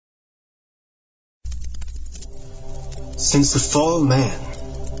Since the fall of man,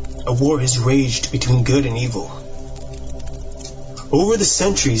 a war has raged between good and evil. Over the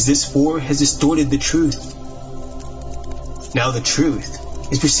centuries, this war has distorted the truth. Now the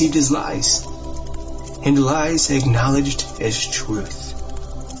truth is perceived as lies, and lies acknowledged as truth.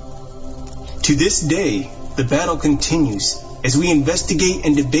 To this day, the battle continues as we investigate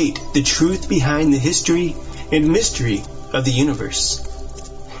and debate the truth behind the history and mystery of the universe.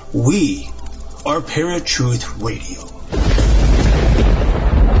 We are Paratruth Radio.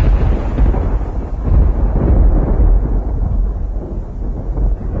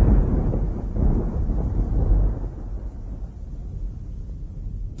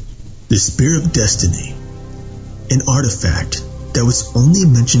 The Spear of Destiny, an artifact that was only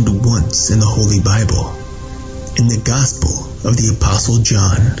mentioned once in the Holy Bible, in the Gospel of the Apostle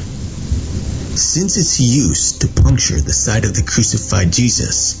John. Since its use to puncture the side of the crucified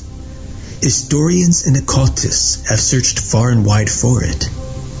Jesus, historians and occultists have searched far and wide for it.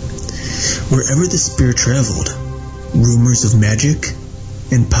 Wherever the spear traveled, rumors of magic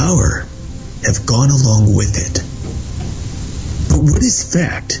and power have gone along with it. But what is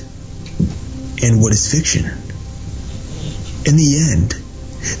fact? And what is fiction? In the end,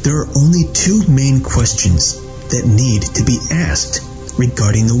 there are only two main questions that need to be asked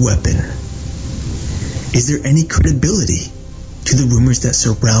regarding the weapon. Is there any credibility to the rumors that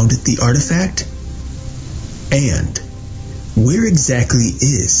surround the artifact? And where exactly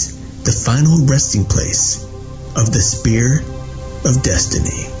is the final resting place of the Spear of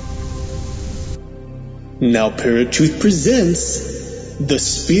Destiny? Now Paratruth presents The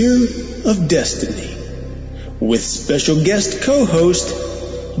Spear of Destiny with special guest co-host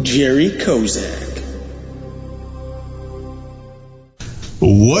Jeri Kozak.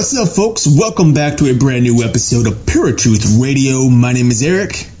 What's up, folks? Welcome back to a brand new episode of Paratruth Radio. My name is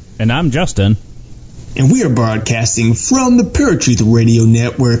Eric. And I'm Justin. And we are broadcasting from the Paratruth Radio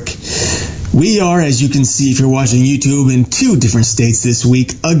Network. We are, as you can see if you're watching YouTube, in 2 different states this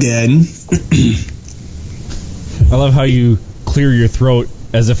week again. I love how you clear your throat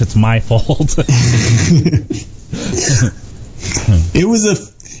as if it's my fault. It was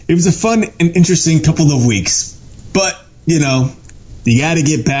a fun and interesting couple of weeks. But, you know, you got to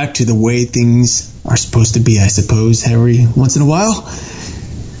get back to the way things are supposed to be, I suppose, every once in a while.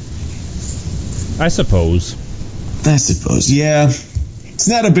 I suppose, yeah. It's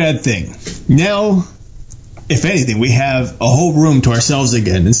not a bad thing. Now, if anything, we have a whole room to ourselves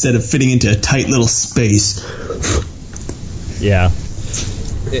again instead of fitting into a tight little space. Yeah.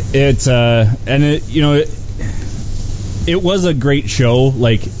 It was a great show.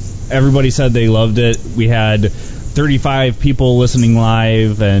 Like, everybody said they loved it. We had 35 people listening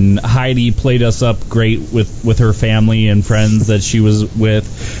live, and Heidi played us up great with her family and friends that she was with.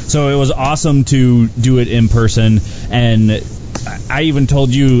 So it was awesome to do it in person, and I even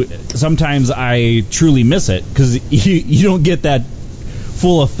told you sometimes I truly miss it because you don't get that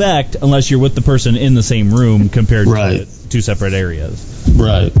full effect unless you're with the person in the same room compared to 2 separate areas.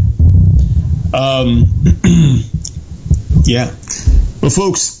 Right. Yeah. Well,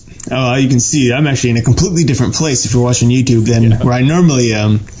 folks, you can see I'm actually in a completely different place if you're watching YouTube than where I normally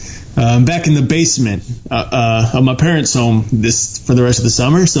am. I'm back in the basement of my parents' home for the rest of the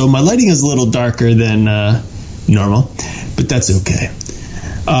summer, so my lighting is a little darker than normal, but that's okay.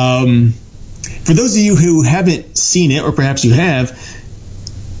 For those of you who haven't seen it, or perhaps you have,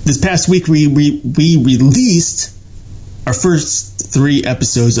 this past week we released our first 3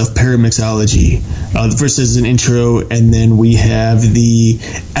 episodes of Paramixology. The first is an intro, and then we have the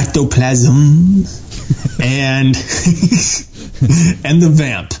ectoplasm and and the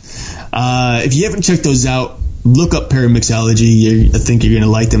vamp. If you haven't checked those out, look up Paramixology. I think you're going to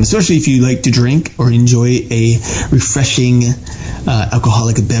like them, especially if you like to drink or enjoy a refreshing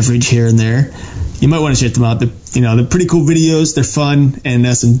alcoholic beverage here and there. You might want to check them out. They're pretty cool videos. They're fun, and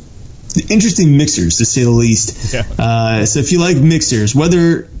some interesting mixers, to say the least. Yeah. So if you like mixers,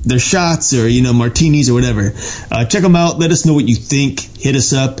 whether they're shots or martinis or whatever, check them out. Let us know what you think. Hit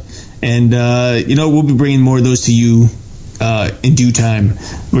us up, and we'll be bringing more of those to you in due time.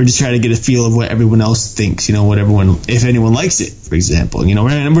 We're just trying to get a feel of what everyone else thinks. If anyone likes it, for example.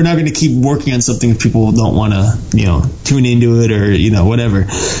 We're not going to keep working on something if people don't want to tune into it or whatever.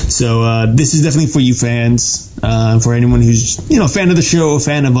 So this is definitely for you fans, for anyone who's a fan of the show, a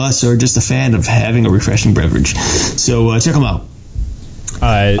fan of us, or just a fan of having a refreshing beverage. So check them out.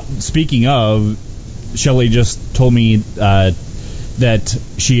 Speaking of, Shelley just told me that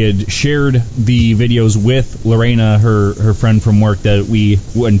she had shared the videos with Lorena, her friend from work, that we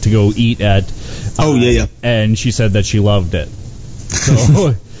went to go eat at. Yeah. And she said that she loved it.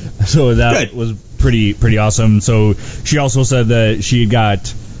 So that was pretty awesome. So she also said that she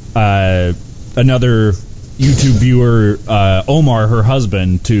got another YouTube viewer, Omar, her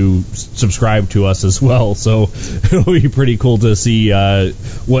husband, to subscribe to us as well. So it'll be pretty cool to see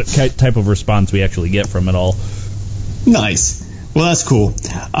what type of response we actually get from it all. Nice. Well, that's cool.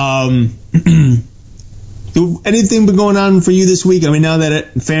 Anything been going on for you this week? I mean, now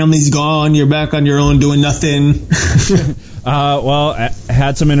that family's gone, you're back on your own doing nothing. Well, I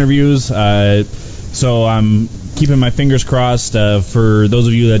had some interviews, so I'm keeping my fingers crossed. For those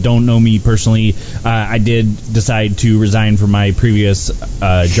of you that don't know me personally, I did decide to resign from my previous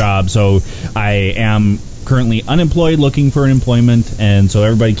job, so I am currently unemployed, looking for an employment, and so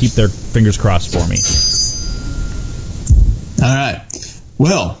everybody keep their fingers crossed for me. All right.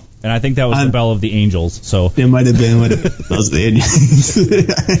 Well. And I think that was the bell of the angels. So it might have been that was the angels.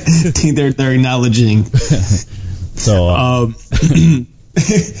 I think they're acknowledging. So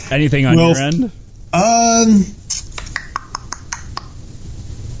anything on your end?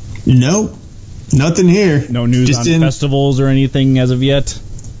 No, nothing here. No news just on festivals or anything as of yet?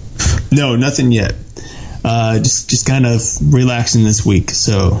 No, nothing yet. Just kind of relaxing this week.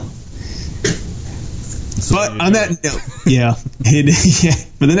 So but on that note, yeah,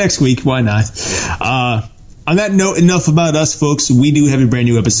 for the next week, why not? On that note, enough about us, folks. We do have a brand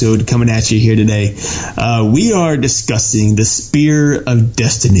new episode coming at you here today. We are discussing the Spear of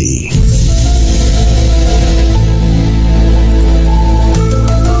Destiny.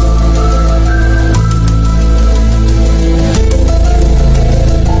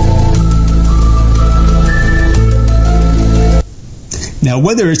 Now,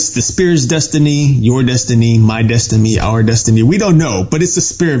 whether it's the Spear's destiny, your destiny, my destiny, our destiny, we don't know, but it's the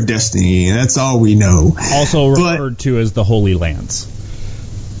Spear of Destiny, and that's all we know. Also referred to as the Holy Lands.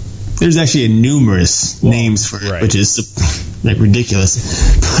 There's actually numerous names for it, which is like ridiculous.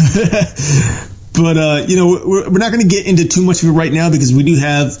 But we're not going to get into too much of it right now because we do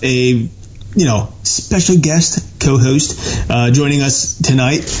have a special guest co-host joining us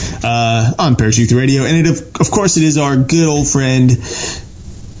tonight on Parachute Radio, and of course it is our good old friend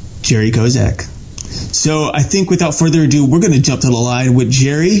Jeri Kozak. So I think without further ado, we're going to jump to the line with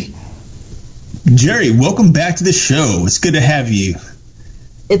Jeri. Jeri, welcome back to the show. It's good to have you.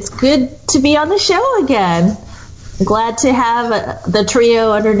 It's good to be on the show again. I'm glad to have the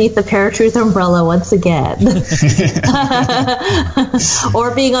trio underneath the Paratruth umbrella once again.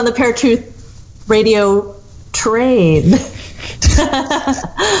 Or being on the Paratruth Radio train.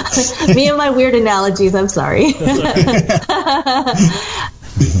 Me and my weird analogies, I'm sorry.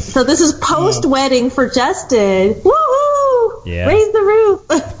 So this is post-wedding for Justin. Woohoo! Yeah. Raise the roof.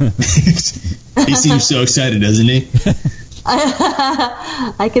 He seems so excited, doesn't he?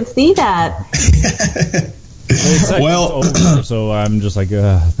 I can see that. Well, over, so I'm just like,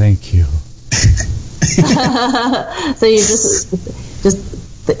 thank you. So you just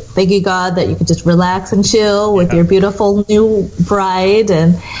thank you, God, that you could just relax and chill with your beautiful new bride,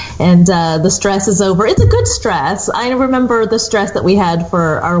 and the stress is over. It's a good stress. I remember the stress that we had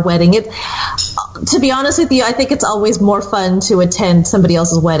for our wedding. To be honest with you, I think it's always more fun to attend somebody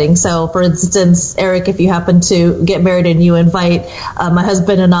else's wedding. So, for instance, Eric, if you happen to get married and you invite my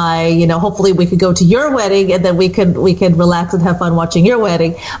husband and I, hopefully we could go to your wedding, and then we could relax and have fun watching your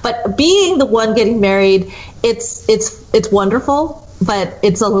wedding. But being the one getting married, it's wonderful. But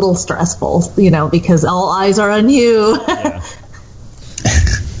it's a little stressful, because all eyes are on you.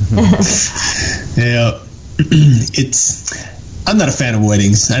 Yeah. I'm not a fan of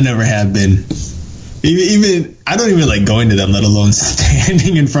weddings. I never have been. Even I don't even like going to them, let alone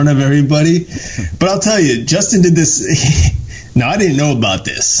standing in front of everybody. But I'll tell you, Justin did this. Now, I didn't know about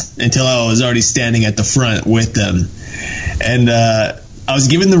this until I was already standing at the front with them. And I was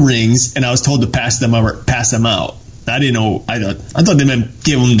given the rings, and I was told to pass them out. I didn't know. I thought they meant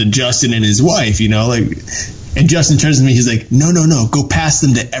give them to Justin and his wife, and Justin turns to me. He's like, no, go pass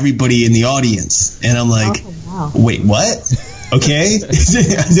them to everybody in the audience. And I'm like, Wait, what? Okay.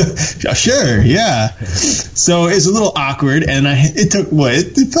 Sure, yeah. So it's a little awkward, and it felt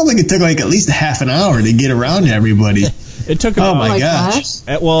like it took like at least a half an hour to get around to everybody. It took oh my gosh.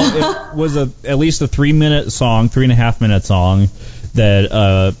 Well, it was at least a 3.5-minute song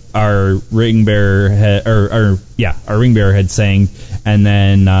that our ring bearer had sang, and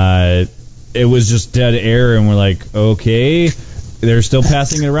then it was just dead air, and we're like, okay, they're still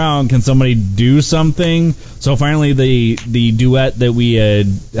passing it around. Can somebody do something? So finally, the duet that we had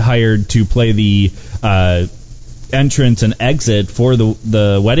hired to play the entrance and exit for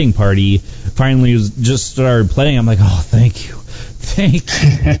the wedding party finally just started playing. I'm like, oh, thank you.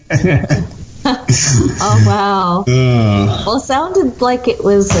 Oh, wow. Well, it sounded like it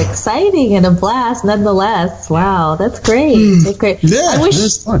was exciting and a blast nonetheless. Wow, that's great. That's great. Yeah, it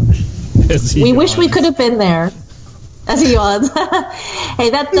was fun. We wish we could have been there. As he yawns. Hey,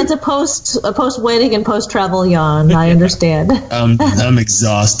 that's a post wedding and post travel yawn. I understand. I'm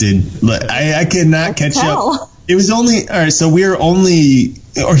exhausted. I could not catch up. It was only all right. So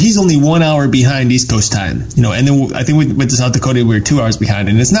he's only 1 hour behind East Coast time. And then I think we went to South Dakota. We were 2 hours behind,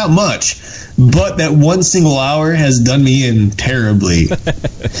 and it's not much, but that one single hour has done me in terribly.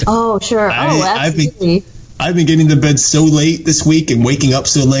 Oh, sure. Absolutely. I've been getting to bed so late this week and waking up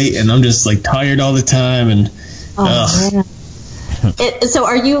so late, and I'm just like tired all the time. And man. So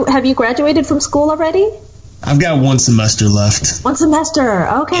have you graduated from school already? I've got 1 semester left. 1 semester.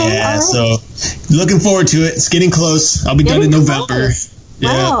 Okay. Yeah, all right. So looking forward to it. It's getting close. I'll be done in November. Yeah.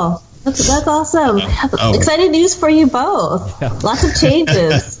 Wow. That's awesome. Exciting news for you both. Yeah. Lots of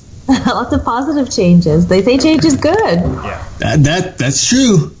changes. Lots of positive changes. They say change is good. Yeah. That's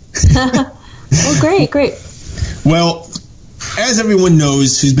true. Well, great. Well, as everyone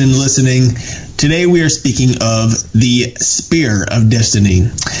knows who's been listening, today we are speaking of the Spear of Destiny.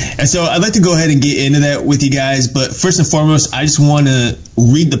 And so I'd like to go ahead and get into that with you guys. But first and foremost, I just want to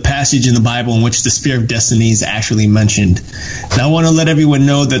read the passage in the Bible in which the Spear of Destiny is actually mentioned. And I want to let everyone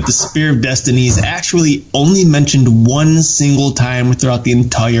know that the Spear of Destiny is actually only mentioned 1 single time throughout the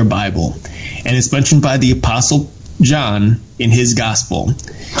entire Bible. And it's mentioned by the Apostle John in his gospel.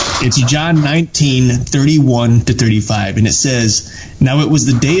 It's John 19:31-35, and it says, "Now it was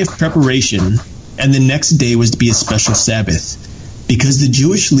the day of preparation, and the next day was to be a special Sabbath. Because the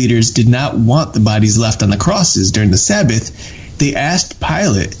Jewish leaders did not want the bodies left on the crosses during the Sabbath, they asked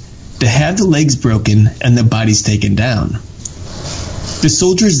Pilate to have the legs broken and the bodies taken down. The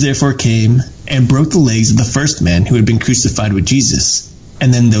soldiers therefore came and broke the legs of the first man who had been crucified with Jesus,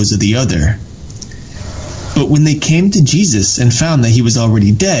 and then those of the other. But when they came to Jesus and found that he was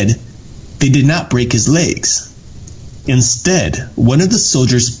already dead, they did not break his legs. Instead, one of the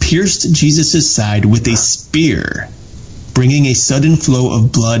soldiers pierced Jesus' side with a spear, bringing a sudden flow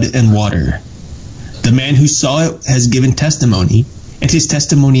of blood and water. The man who saw it has given testimony, and his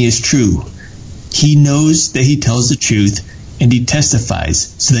testimony is true. He knows that he tells the truth, and he testifies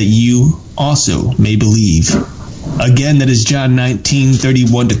so that you also may believe." Again, that is John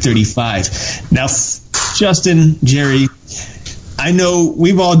 19:31-35. Now, Justin, Jeri, I know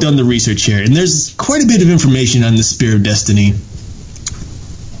we've all done the research here, and there's quite a bit of information on the Spear of Destiny.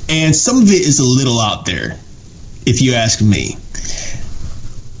 And some of it is a little out there, if you ask me.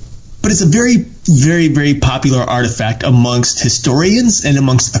 But it's a very, very, very popular artifact amongst historians and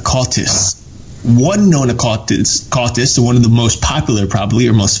amongst occultists. One known occultist, one of the most popular probably,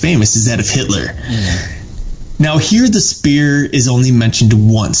 or most famous, is that of Hitler. Now here the spear is only mentioned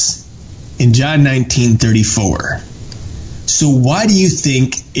once, in John 19:34. So why do you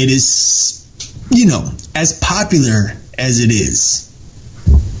think it is, as popular as it is?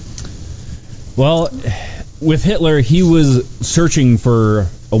 Well, with Hitler, he was searching for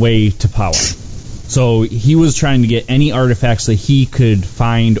a way to power. So he was trying to get any artifacts that he could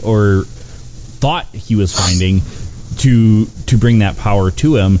find or thought he was finding to bring that power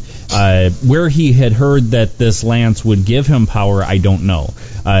to him. Where he had heard that this lance would give him power, I don't know.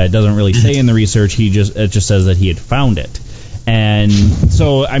 It doesn't really say in the research. It just says that he had found it. And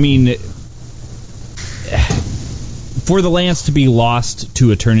so, I mean, for the lance to be lost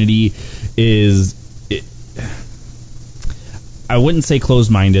to eternity I wouldn't say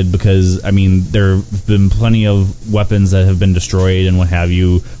closed-minded, because, I mean, there have been plenty of weapons that have been destroyed and what have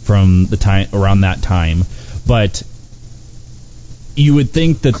you from the time around that time. But you would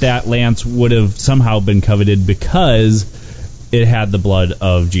think that lance would have somehow been coveted because it had the blood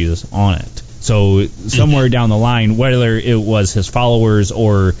of Jesus on it. So somewhere down the line, whether it was his followers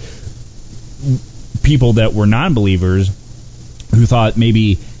or people that were non-believers who thought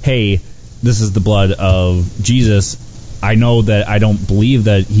maybe, hey, this is the blood of Jesus, I know that I don't believe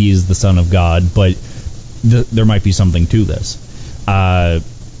that he's the Son of God, but there might be something to this.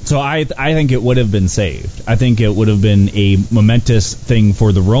 So I think it would have been saved. I think it would have been a momentous thing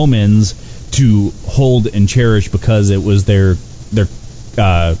for the Romans to hold and cherish, because it was their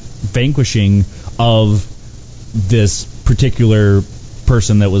vanquishing of this particular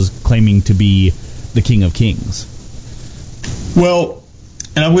person that was claiming to be the King of Kings. Well,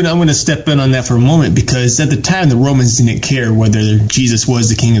 and I'm going to step in on that for a moment, because at the time the Romans didn't care whether Jesus was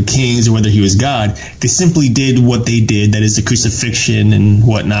the King of Kings or whether he was God. They simply did what they did, that is the crucifixion and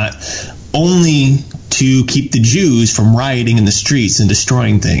whatnot, only to keep the Jews from rioting in the streets and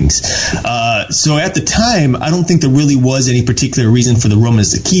destroying things. So at the time, I don't think there really was any particular reason for the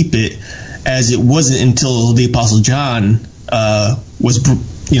Romans to keep it. as it wasn't until the Apostle John was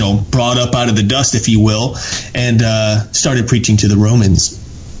brought up out of the dust, if you will, and started preaching to the Romans.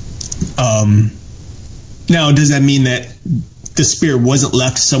 Now, does that mean that the spear wasn't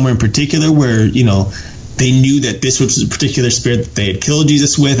left somewhere in particular where, they knew that this was a particular spear that they had killed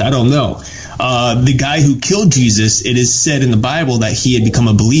Jesus with? I don't know. The guy who killed Jesus, it is said in the Bible that he had become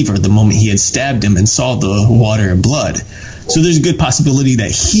a believer the moment he had stabbed him and saw the water and blood. So there's a good possibility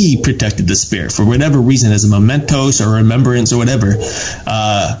that he protected the spear for whatever reason, as a mementos or remembrance or whatever.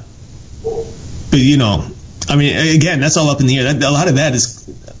 But, again, that's all up in the air. A lot of that is,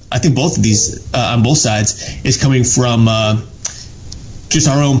 I think both of these, on both sides, is coming from just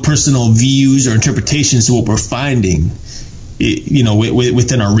our own personal views or interpretations of what we're finding,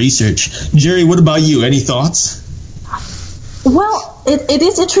 within our research. Jeri, what about you? Any thoughts? Well, it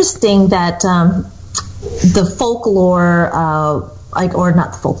is interesting that the folklore, or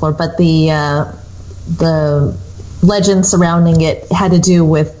not the folklore, but the legend surrounding it had to do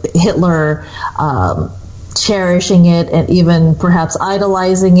with Hitler cherishing it and even perhaps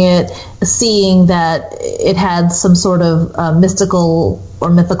idolizing it, seeing that it had some sort of mystical or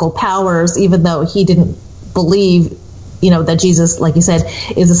mythical powers, even though he didn't believe, that Jesus, like you said,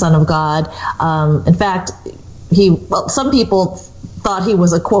 is the Son of God. In fact, some people thought he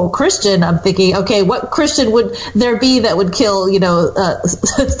was a quote Christian. I'm thinking, okay, what Christian would there be that would kill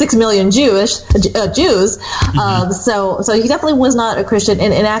 6 million Jews? Mm-hmm. So he definitely was not a Christian,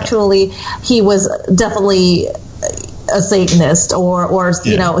 and actually he was definitely a Satanist, or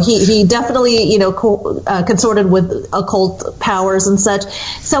he definitely consorted with occult powers and such.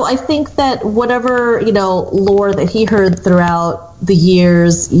 So I think that whatever lore that he heard throughout the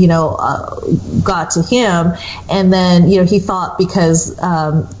years got to him, and then he thought because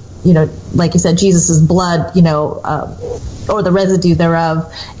like you said, Jesus's blood or the residue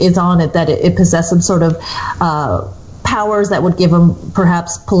thereof is on it, that it possessed some sort of powers that would give him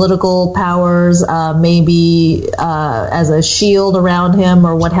perhaps political powers, maybe as a shield around him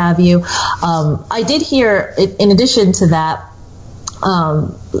or what have you. I did hear, in addition to that,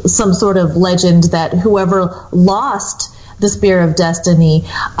 some sort of legend that whoever lost the Spear of Destiny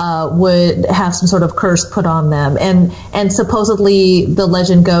would have some sort of curse put on them. And supposedly the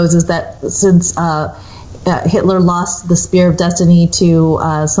legend goes is that since Hitler lost the Spear of Destiny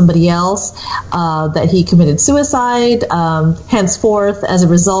to somebody else, that he committed suicide, henceforth as a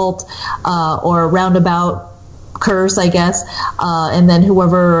result, or roundabout curse, I guess, and then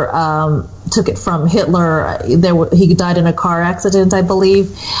whoever took it from Hitler, he died in a car accident, I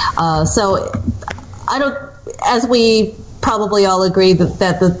believe. So as we probably all agree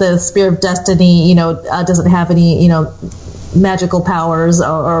that the Spear of Destiny, doesn't have any, magical powers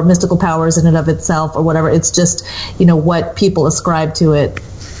or mystical powers in and of itself or whatever. It's just, what people ascribe to it.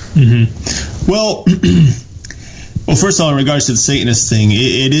 Mm-hmm. Well, first of all, in regards to the Satanist thing,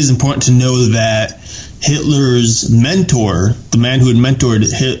 it is important to know that Hitler's mentor, the man who had mentored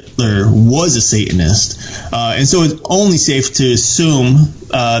Hitler, was a Satanist. And so it's only safe to assume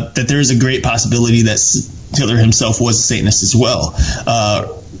that there is a great possibility that Hitler himself was a Satanist as well.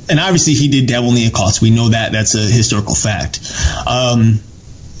 And obviously he did dabble in the occult. We know that. That's a historical fact.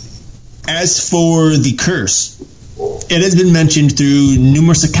 As for the curse, it has been mentioned through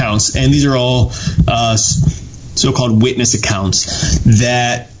numerous accounts, and these are all so-called witness accounts,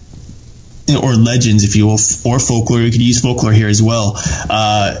 that, or legends, if you will, or folklore. We could use folklore here as well.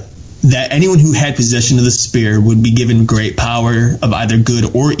 That anyone who had possession of the spear would be given great power of either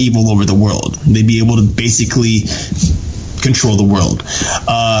good or evil over the world. They'd be able to basically control the world.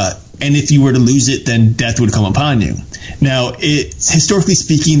 And if you were to lose it, then death would come upon you. Now, historically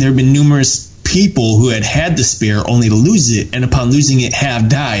speaking, there have been numerous people who had the spear only to lose it, and upon losing it have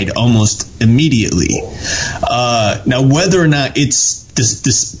died almost immediately. Now, whether or not it's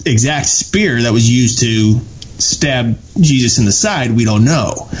this exact spear that was used to stab Jesus in the side, we don't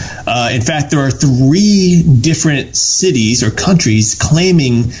know. In fact, there are 3 different cities or countries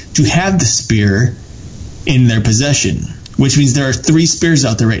claiming to have the spear in their possession, which means there are 3 spears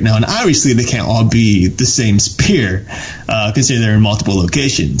out there right now, and obviously they can't all be the same spear, considering they're in multiple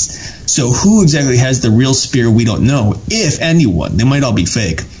locations. So who exactly has the real spear, we don't know, if anyone. They might all be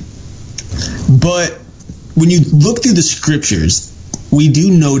fake. But when you look through the scriptures, we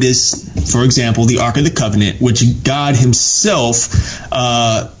do notice, for example, the Ark of the Covenant, which God himself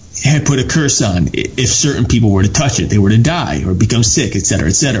had put a curse on. If certain people were to touch it, they were to die or become sick, etc.,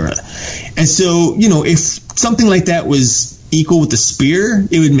 etc. And so, if something like that was equal with the spear,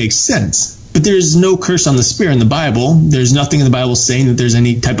 it would make sense. But there's no curse on the spear in the Bible. There's nothing in the Bible saying that there's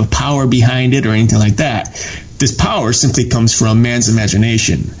any type of power behind it or anything like that. this power simply comes from man's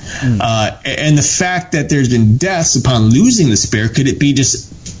imagination. And the fact that there's been deaths upon losing the spear, could it be just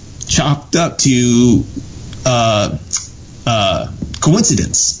chalked up to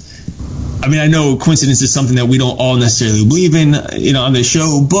coincidence? I mean, I know coincidence is something that we don't all necessarily believe in, on the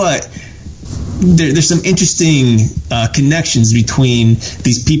show, but there's some interesting connections between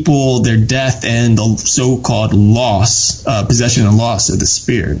these people, their death, and the so-called loss, possession and loss of the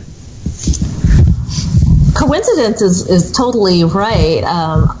spear. Coincidence is totally right.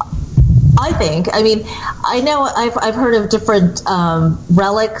 I think. I mean, I know I've heard of different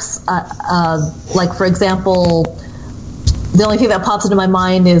relics. Like, for example, the only thing that pops into my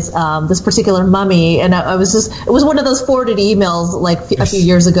mind is this particular mummy, and it was one of those forwarded emails like a few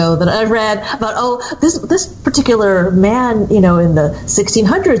years ago that I read about, this particular man, in the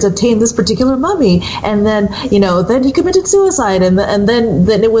 1600s obtained this particular mummy, and then then he committed suicide, and then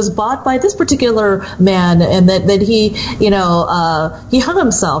it was bought by this particular man, and then he he hung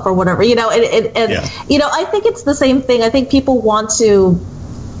himself or whatever, I think it's the same thing. I think people want to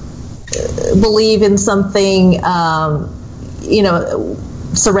believe in something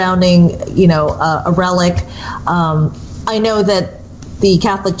surrounding, a relic. I know that the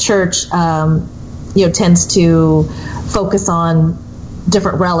Catholic Church, tends to focus on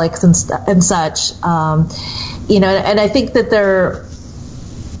different relics and such. And I think that they're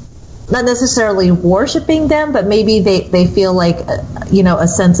not necessarily worshiping them, but maybe they feel like, a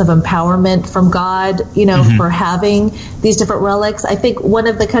sense of empowerment from God, for having these different relics. I think one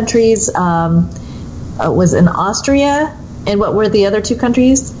of the countries was in Austria. And what were the other two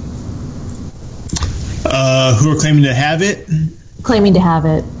countries? Who are claiming to have it? Claiming to have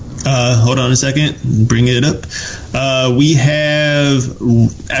it. Hold on a second. Bring it up. We have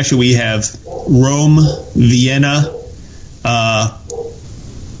Rome, Vienna,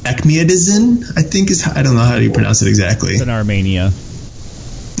 Echmiadzin, I think I don't know how you pronounce it exactly. It's in Armenia.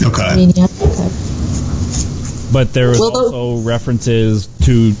 Okay. Armenia. Okay. But there was also references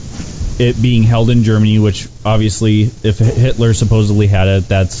to it being held in Germany, which obviously, if Hitler supposedly had it,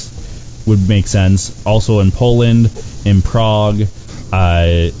 would make sense. Also in Poland, in Prague,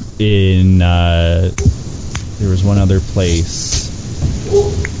 there was one other place.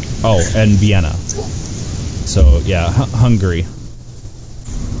 And Vienna. So yeah, Hungary.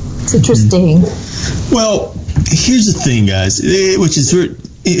 It's interesting. Well, here's the thing, guys, which is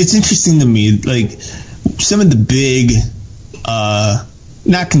it's interesting to me. Like, some of the big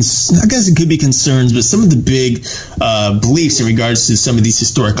I guess it could be concerns, but some of the big beliefs in regards to some of these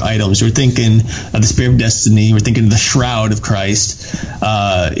historic items. We're thinking of the Spear of Destiny. We're thinking of the Shroud of Christ.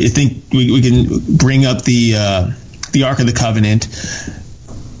 I think we can bring up the Ark of the Covenant.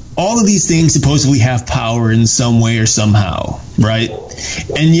 All of these things supposedly have power in some way or somehow, right?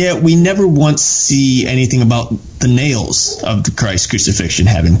 And yet we never once see anything about the nails of the Christ crucifixion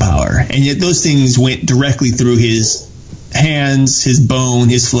having power. And yet those things went directly through his hands, his bone,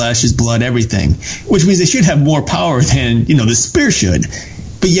 his flesh, his blood, everything, which means they should have more power than the spear should.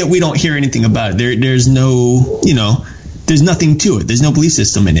 But yet we don't hear anything about it. There's no, there's nothing to it. There's no belief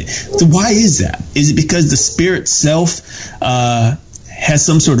system in it. So why is that? Is it because the spear itself has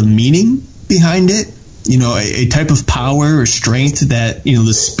some sort of meaning behind it? A type of power or strength that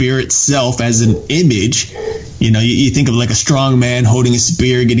the spear itself as an image. You think of like a strong man holding a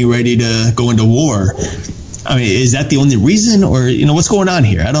spear, getting ready to go into war. I mean, is that the only reason, or what's going on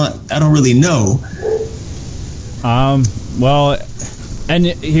here? I don't really know. Well, and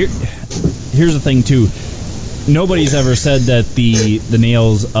here's the thing too. Nobody's ever said that the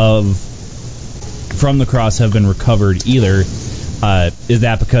nails from the cross have been recovered either. Is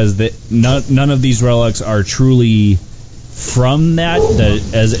that because none of these relics are truly from that,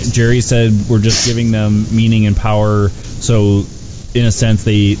 as Jeri said, we're just giving them meaning and power, so in a sense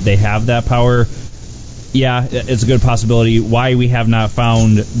they have that power? Yeah, it's a good possibility. Why we have not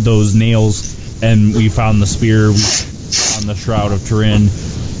found those nails, and we found the spear on the Shroud of Turin,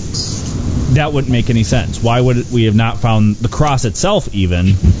 that wouldn't make any sense. Why would we have not found the cross itself even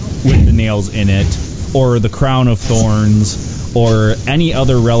with the nails in it, or the crown of thorns, or any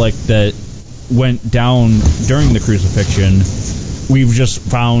other relic that went down during the crucifixion? We've just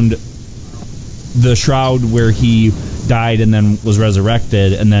found the shroud where he died and then was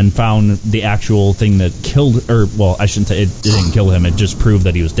resurrected, and then found the actual thing that killed, or well, I shouldn't say it didn't kill him, it just proved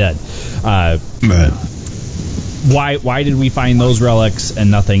that he was dead. Right. Why did we find those relics and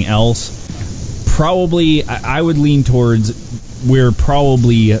nothing else? Probably, I would lean towards we're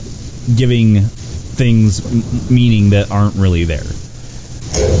probably giving things meaning that aren't really there.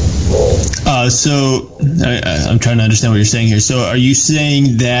 So I'm trying to understand what you're saying here. So are you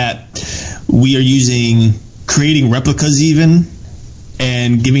saying that we are using creating replicas even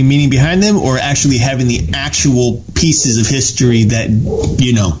and giving meaning behind them, or actually having the actual pieces of history that,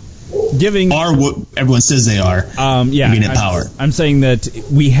 are what everyone says they are, giving it power? I'm saying that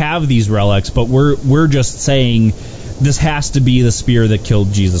we have these relics, but we're just saying this has to be the spear that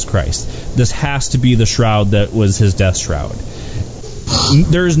killed Jesus Christ. This has to be the shroud that was his death shroud.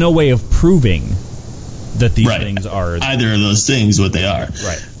 There is no way of proving that these things are either of those things what they are.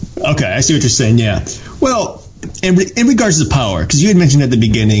 Right. Okay, I see what you're saying. Yeah. Well, in regards to power, because you had mentioned at the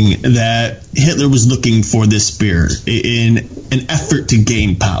beginning that Hitler was looking for this spear in an effort to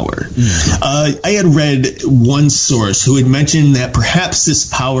gain power. I had read one source who had mentioned that perhaps this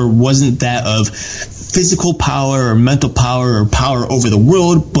power wasn't that of physical power or mental power or power over the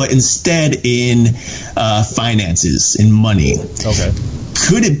world, but instead in finances, in money. Okay.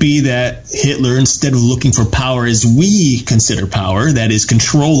 Could it be that Hitler, instead of looking for power as we consider power, that is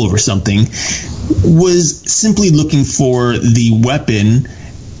control over something, was simply looking for the weapon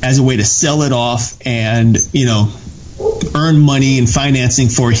as a way to sell it off and, earn money and financing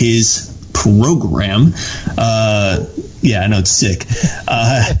for his program? I know it's sick.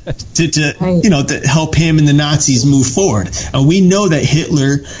 To help him and the Nazis move forward. And we know that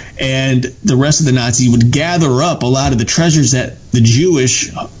Hitler and the rest of the Nazis would gather up a lot of the treasures that the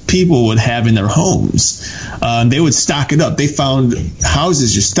Jewish people would have in their homes. They would stock it up. They found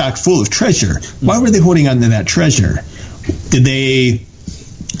houses just stocked full of treasure. Why were they holding on to that treasure? Did they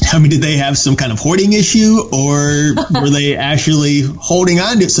have some kind of hoarding issue, or were they actually holding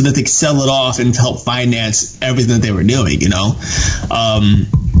on to it so that they could sell it off and help finance everything that they were doing,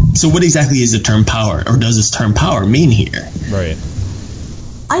 So what exactly is the term power, or does this term power mean here? Right.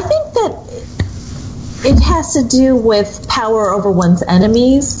 I think that it has to do with power over one's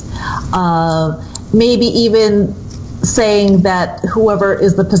enemies. Maybe even saying that whoever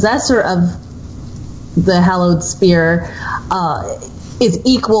is the possessor of the hallowed spear is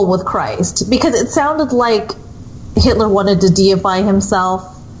equal with Christ, because it sounded like Hitler wanted to deify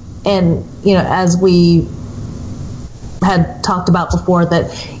himself, and as we had talked about before,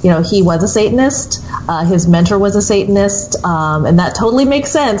 that he was a Satanist, his mentor was a Satanist, and that totally makes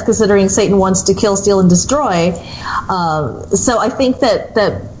sense considering Satan wants to kill, steal, and destroy. So I think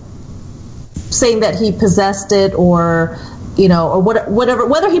that saying that he possessed it, or or whatever,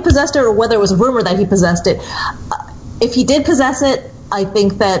 whether he possessed it or whether it was a rumor that he possessed it, if he did possess it, I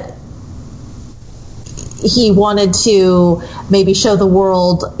think that he wanted to maybe show the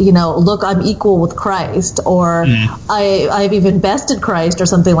world, look, I'm equal with Christ, or I've even bested Christ, or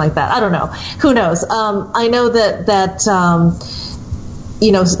something like that. I don't know. Who knows? I know that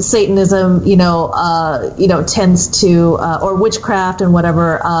Satanism, tends to, or witchcraft and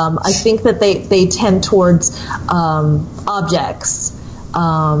whatever. I think that they tend towards objects.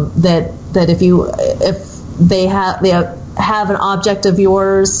 That if they have an object of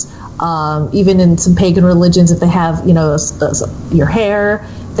yours, even in some pagan religions, if they have your hair,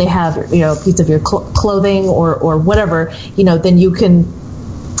 they have a piece of your clothing or whatever, then you can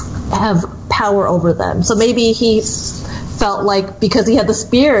have power over them. So maybe he felt like because he had the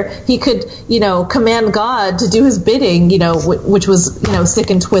spear, he could command God to do his bidding, which was sick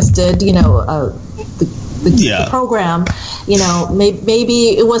and twisted, the program, maybe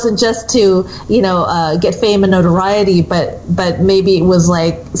it wasn't just to, get fame and notoriety, but maybe it was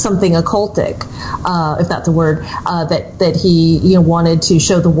like something occultic, if that's a word, that he, wanted to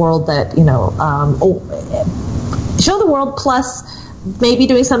show the world that, show the world, plus maybe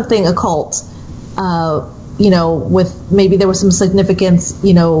doing something occult, with maybe there was some significance,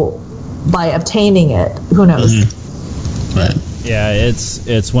 by obtaining it. Who knows? Mm-hmm. Right. Yeah,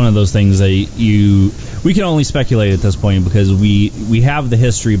 it's one of those things that we can only speculate at this point, because we have the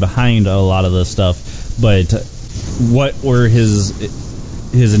history behind a lot of this stuff, but what were his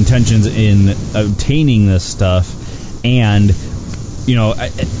intentions in obtaining this stuff? And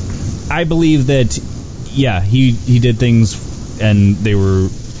I believe that he did things and they were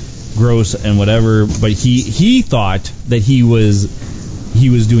gross and whatever, but he thought that he was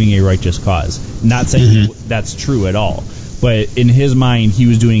doing a righteous cause. Not saying that's true at all, but in his mind, he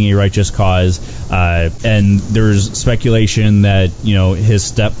was doing a righteous cause, and there's speculation that his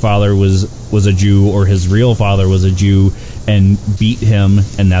stepfather was a Jew, or his real father was a Jew and beat him,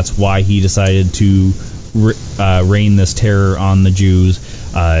 and that's why he decided to rain this terror on the Jews.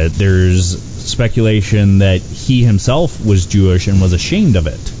 There's speculation that he himself was Jewish and was ashamed of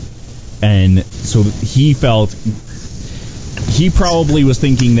it, and so he probably was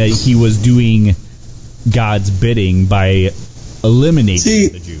thinking that he was doing God's bidding by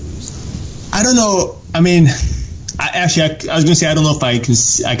eliminating the Jews. I don't know. I mean, I was going to say, I don't know if I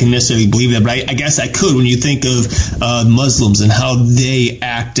can necessarily believe that, but I guess I could when you think of Muslims and how they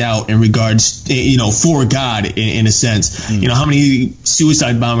act out in regards, for God in a sense. How many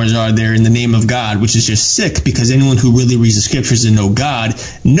suicide bombers are there in the name of God, which is just sick, because anyone who really reads the scriptures and know God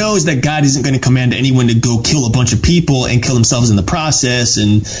knows that God isn't going to command anyone to go kill a bunch of people and kill themselves in the process.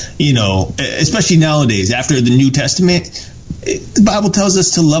 And, especially nowadays after the New Testament, the Bible tells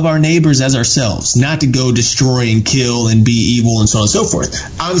us to love our neighbors as ourselves, not to go destroy and kill and be evil and so on and so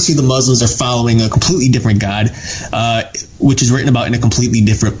forth. Obviously, the Muslims are following a completely different God, which is written about in a completely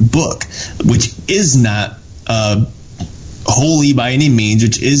different book, which is not holy by any means,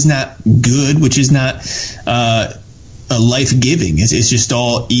 which is not good, which is not life-giving. It's just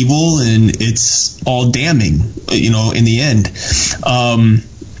all evil, and it's all damning, in the end.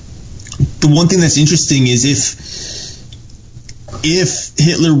 The one thing that's interesting is if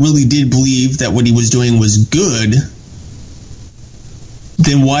Hitler really did believe that what he was doing was good,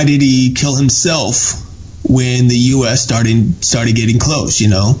 then why did he kill himself when the U.S. started getting close,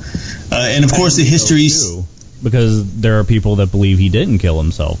 And of course the history's... Because there are people that believe he didn't kill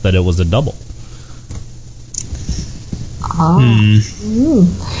himself, that it was a double.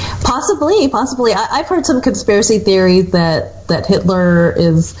 Possibly. I've heard some conspiracy theories that Hitler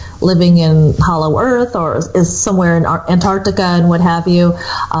is living in Hollow Earth or is somewhere in Antarctica and what have you.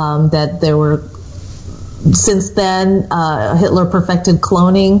 That there were, since then, Hitler perfected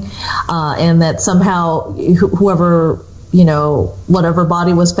cloning, and that somehow whoever, whatever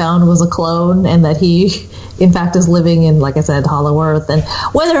body was found was a clone, and that he, in fact, is living in, like I said, Hollow Earth. And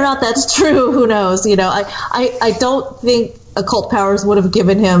whether or not that's true, who knows? I don't think occult powers would have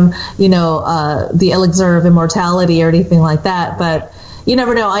given him, the elixir of immortality or anything like that. But you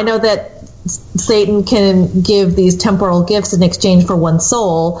never know. I know that Satan can give these temporal gifts in exchange for one's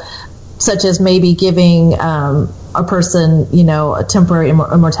soul, such as maybe giving a person, a temporary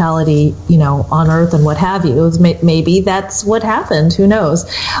immortality, on Earth and what have you. Maybe that's what happened. Who knows?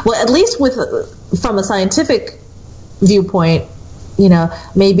 Well, at least from a scientific viewpoint,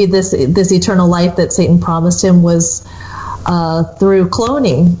 maybe this eternal life that Satan promised him was through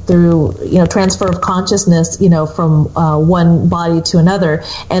cloning, through transfer of consciousness, from one body to another.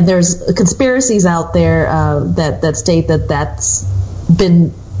 And there's conspiracies out there that state that that's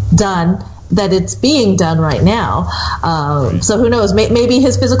been done, that it's being done right now. So who knows? Maybe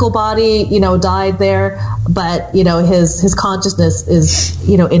his physical body, died there, but his consciousness is,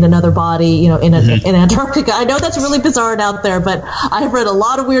 in another body, in Antarctica. I know that's really bizarre and out there, but I've read a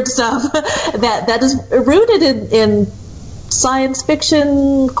lot of weird stuff that is rooted in science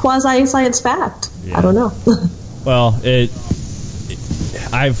fiction, quasi science fact. Yeah. I don't know. Well,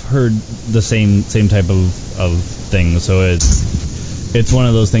 I've heard the same type of thing, so it's one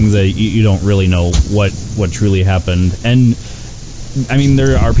of those things that you don't really know what truly happened. And I mean,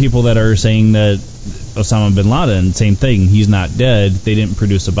 there are people that are saying that Osama bin Laden, same thing, he's not dead, they didn't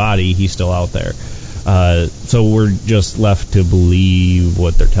produce a body, he's still out there. So we're just left to believe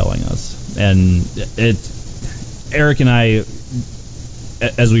what they're telling us. And Eric and I,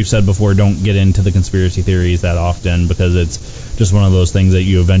 as we've said before, don't get into the conspiracy theories that often, because it's just one of those things that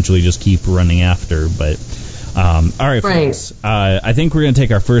you eventually just keep running after. But all right, folks, I think we're going to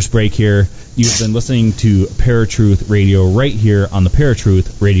take our first break here. You've been listening to Paratruth Radio right here on the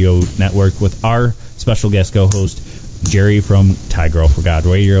Paratruth Radio Network with our special guest co-host, Jeri from Thai Girl for God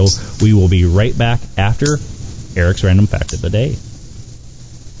Radio. We will be right back after Eric's Random Fact of the Day.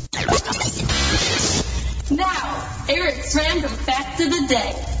 Now, Eric's Random Fact of the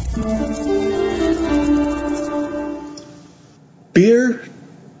Day. Beer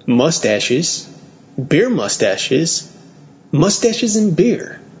mustaches, mustaches and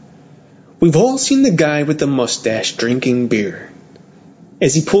beer. We've all seen the guy with the mustache drinking beer.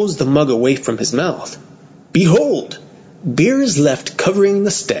 As he pulls the mug away from his mouth, behold, beer is left covering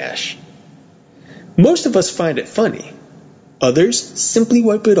the stash. Most of us find it funny. Others simply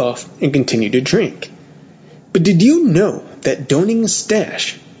wipe it off and continue to drink. But did you know that donning a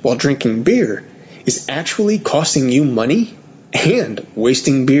stash while drinking beer is actually costing you money and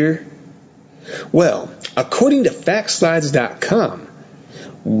wasting beer? Well, according to factslides.com,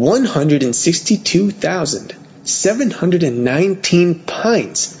 162,719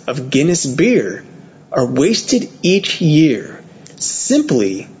 pints of Guinness beer are wasted each year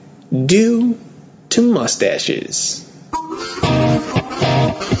simply due to mustaches.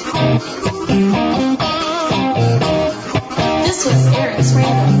 This was Eric's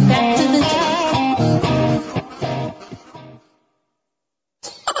Random Fact of the Day.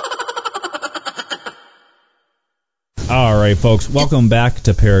 All right, folks, welcome back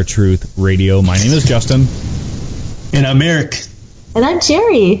to Paratruth Radio. My name is Justin. And I'm Eric. And I'm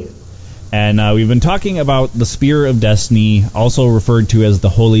Jeri. And we've been talking about the Spear of Destiny, also referred to as the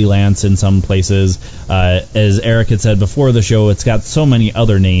Holy Lance in some places. As Eric had said before the show, it's got so many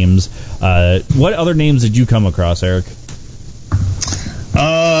other names. What other names did you come across, Eric?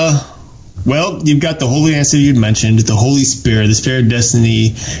 Well, you've got the Holy Lance that you'd mentioned, the Holy Spear, the Spear of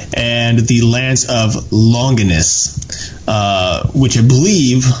Destiny, and the Lance of Longinus, which I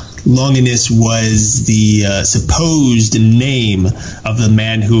believe Longinus was the supposed name of the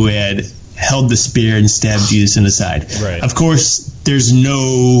man who had held the spear and stabbed Jesus in the side. Right. Of course, there's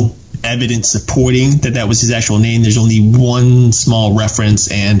no evidence supporting that was his actual name. There's only one small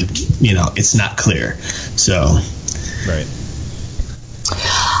reference, and, it's not clear. So. Right.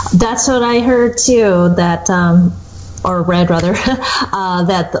 That's what I heard too. That, or read rather,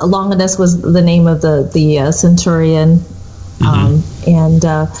 that Longinus was the name of the centurion, and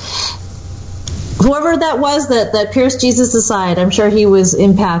whoever that was that pierced Jesus' side, I'm sure he was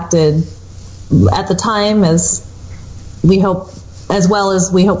impacted at the time, as well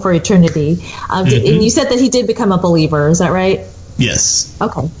as we hope for eternity. And you said that he did become a believer. Is that right? Yes.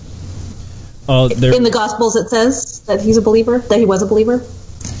 Okay. In the Gospels, it says that he's a believer. That he was a believer.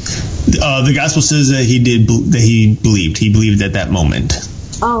 The Gospel says that he did. That he believed. He believed at that moment.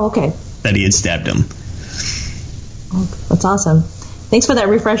 Oh, okay. That he had stabbed him. Oh, that's awesome. Thanks for that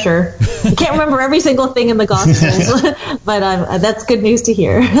refresher. I can't remember every single thing in the Gospels, but that's good news to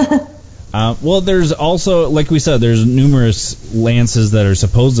hear. Well, there's also, like we said, there's numerous lances that are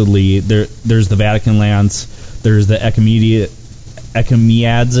supposedly there. There's the Vatican lance. There's the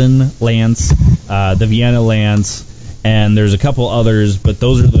Ecumeniadan lance, the Vienna lance, and there's a couple others, but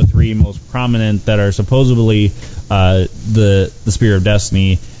those are the three most prominent that are supposedly the Spear of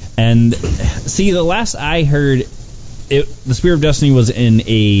Destiny. And see, the last I heard, the Spear of Destiny was in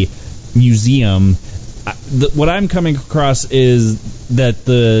a museum. What I'm coming across is that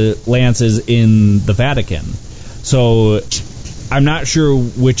the lance is in the Vatican. So I'm not sure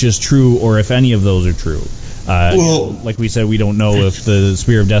which is true or if any of those are true. Like we said, we don't know if the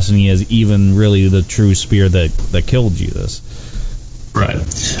Spear of Destiny is even really the true spear that killed Jesus. Right.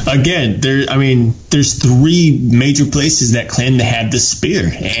 Again, there's three major places that claim to have the spear,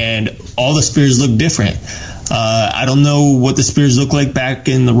 and all the spears look different. I don't know what the spears look like back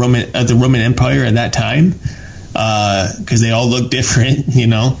in the Roman Empire at that time, because they all look different,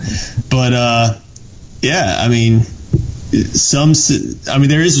 But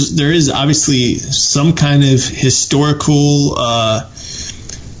there is obviously some kind of historical, I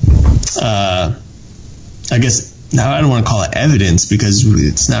guess. Now, I don't want to call it evidence because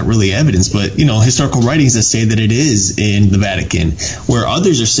it's not really evidence, but, historical writings that say that it is in the Vatican, where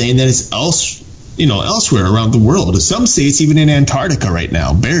others are saying that it's elsewhere around the world. Some say it's even in Antarctica right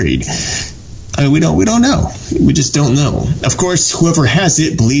now, buried. We don't know. We just don't know. Of course, whoever has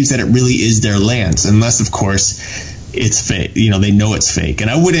it believes that it really is their lance, unless, of course, it's fake. They know it's fake.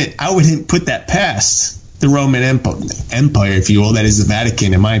 And I wouldn't put that past the Roman Empire, if you will, that is the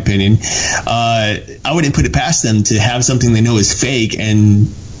Vatican, in my opinion. I wouldn't put it past them to have something they know is fake and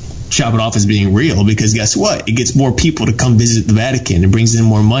chop it off as being real, because guess what? It gets more people to come visit the Vatican. It brings in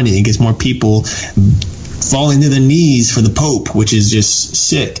more money. It gets more people falling to their knees for the Pope, which is just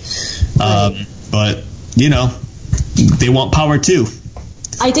sick. But, they want power too.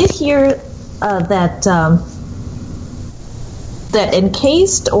 I did hear that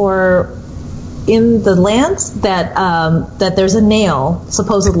encased or in the lance that there's a nail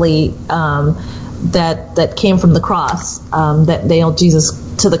supposedly that came from the cross, that nailed Jesus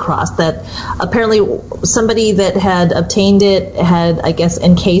to the cross, that apparently somebody that had obtained it had, I guess,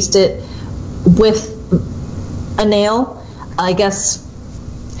 encased it with a nail. I guess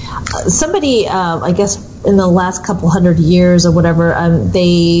somebody, I guess in the last couple hundred years or whatever,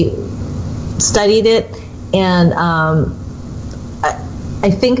 they studied it, and I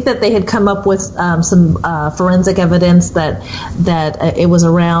think that they had come up with some forensic evidence that it was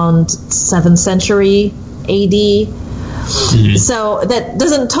around 7th century AD. Mm-hmm. So that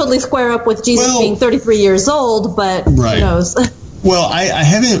doesn't totally square up with Jesus being 33 years old, but who knows? Well, I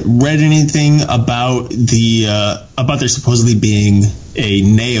haven't read anything about there supposedly being a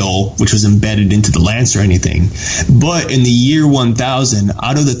nail which was embedded into the lance or anything. But in the year 1000,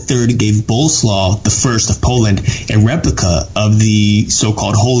 Otto III gave Boleslaw I of Poland a replica of the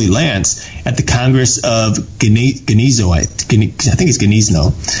so-called Holy Lance at the Congress of Gniezno. I think it's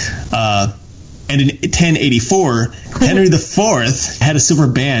Gniezno. And in 1084, Henry IV had a silver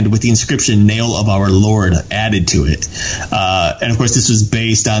band with the inscription "Nail of Our Lord" added to it. And of course, this was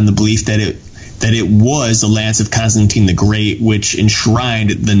based on the belief that that it was the lance of Constantine the Great, which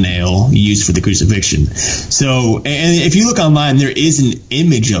enshrined the nail used for the crucifixion. So, and if you look online, there is an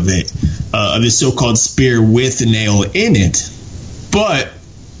image of it, of this so-called spear with the nail in it, but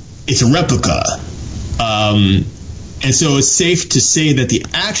it's a replica. And so it's safe to say that the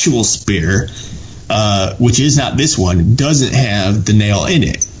actual spear, which is not this one, doesn't have the nail in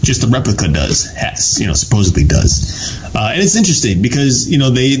it. Just the replica supposedly does. And it's interesting because,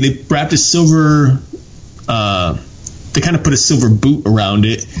 they wrapped a silver, they kind of put a silver boot around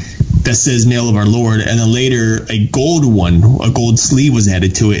it that says Nail of Our Lord, and then later a gold sleeve was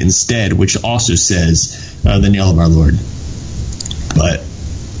added to it instead, which also says the Nail of Our Lord. But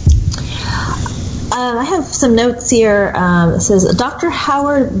I have some notes here. It says Dr.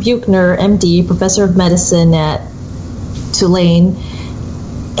 Howard Buechner, MD, professor of medicine at Tulane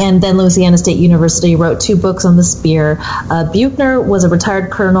and then Louisiana State University, wrote 2 books on the spear. Buechner was a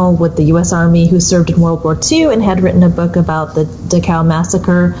retired colonel with the U.S. Army who served in World War II and had written a book about the Dachau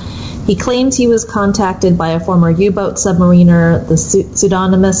massacre. He claims he was contacted by a former U-boat submariner, the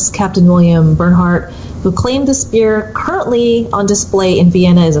pseudonymous Captain William Bernhardt, who claimed the spear currently on display in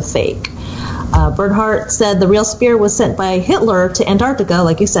Vienna is a fake. Bernhardt said the real spear was sent by Hitler to Antarctica,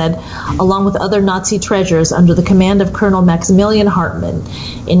 like you said, along with other Nazi treasures under the command of Colonel Maximilian Hartmann.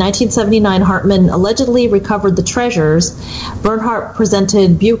 In 1979, Hartmann allegedly recovered the treasures. Bernhardt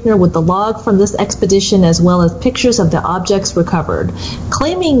presented Buechner with the log from this expedition as well as pictures of the objects recovered,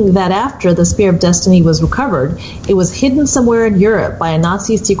 claiming that after the Spear of Destiny was recovered, it was hidden somewhere in Europe by a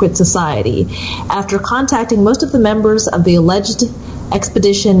Nazi secret society. After contacting most of the members of the alleged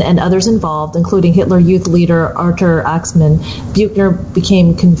expedition and others involved, including Hitler Youth leader Arthur Axmann, Buechner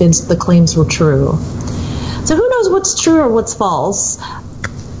became convinced the claims were true. So who knows what's true or what's false?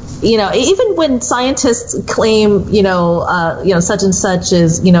 Even when scientists claim, such and such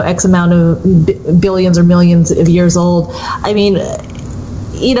is, X amount of billions or millions of years old, I mean,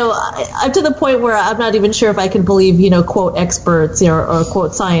 I'm to the point where I'm not even sure if I can believe, quote, experts or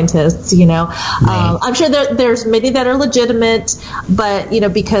quote, scientists, Right. I'm sure there's many that are legitimate, but,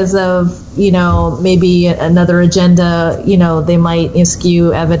 because of, maybe another agenda, they might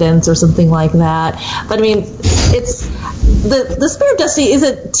skew evidence or something like that. But, I mean, it's the Spear of Destiny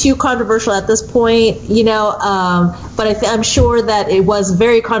isn't too controversial at this point, but I'm sure that it was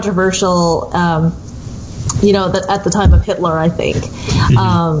very controversial, that at the time of Hitler, I think.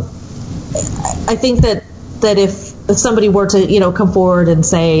 I think that if somebody were to, come forward and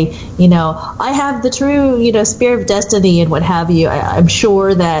say, I have the true, Spear of Destiny and what have you, I'm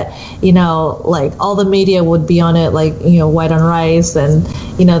sure that, like all the media would be on it, like, white on rice, and,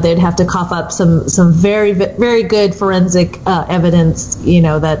 they'd have to cough up some very, very good forensic evidence,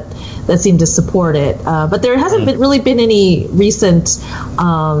 that seemed to support it. But there hasn't really been any recent,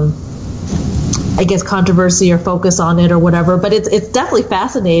 I guess, controversy or focus on it or whatever, but it's definitely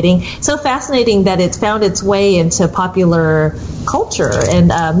fascinating. So fascinating that it's found its way into popular culture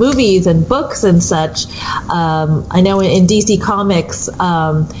and movies and books and such. I know in DC Comics,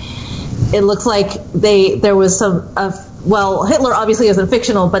 it looks like there was some. Hitler obviously isn't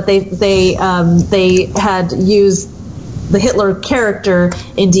fictional, but they had used the Hitler character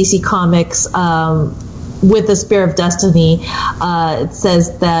in DC Comics. With the Spear of Destiny, it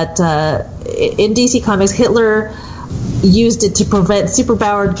says that in DC Comics, Hitler used it to prevent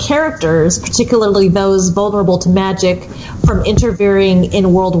superpowered characters, particularly those vulnerable to magic, from interfering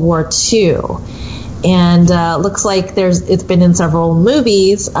in World War II. And looks like it's been in several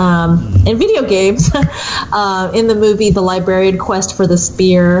movies and video games. In the movie The Librarian Quest for the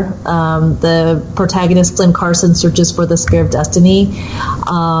Spear, the protagonist Glenn Carson searches for the Spear of Destiny.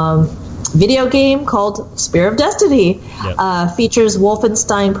 Video game called Spear of Destiny. Yep. Features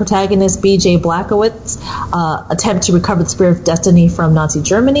Wolfenstein protagonist B.J. Blazkowicz attempt to recover the Spear of Destiny from Nazi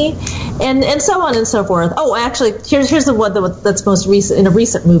Germany, and so on and so forth. Oh, actually, here's the one that's most recent in a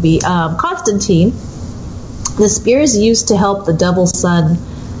recent movie, Constantine. The spear is used to help the Devil's Son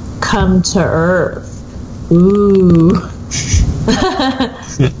come to Earth. Ooh.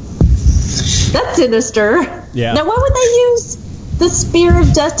 That's sinister. Yeah. Now, why would they use the Spear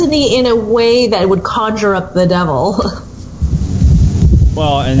of Destiny in a way that would conjure up the devil?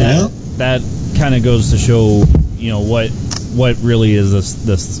 Well, and that kind of goes to show, what really is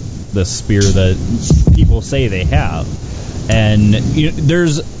this spear that people say they have. And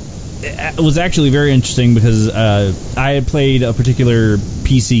it was actually very interesting because I had played a particular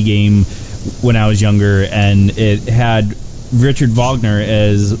PC game when I was younger, and it had Richard Wagner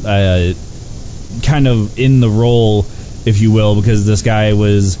as kind of in the role, if you will, because this guy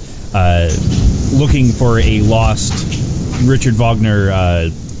was looking for a lost Richard Wagner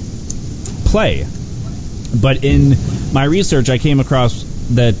play. But in my research, I came across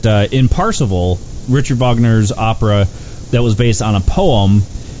that in Parsifal, Richard Wagner's opera that was based on a poem,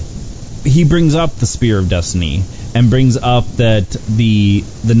 he brings up the Spear of Destiny and brings up that the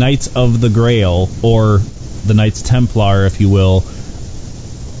Knights of the Grail, or the Knights Templar, if you will,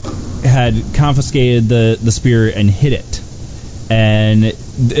 had confiscated the spear and hid it. And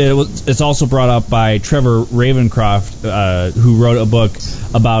it's also brought up by Trevor Ravencroft, who wrote a book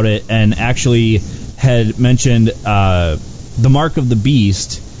about it and actually had mentioned The Mark of the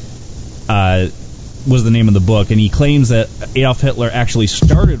Beast was the name of the book, and he claims that Adolf Hitler actually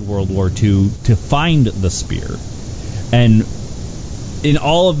started World War II to find the spear. And in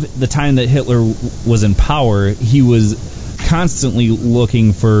all of the time that Hitler was in power, he was constantly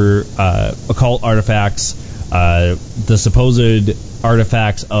looking for occult artifacts, the supposed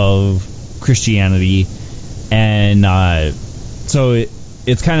artifacts of Christianity, and so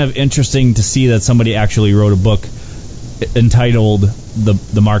it's kind of interesting to see that somebody actually wrote a book entitled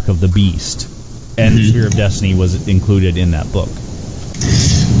The Mark of the Beast, and the Spear of Destiny was included in that book.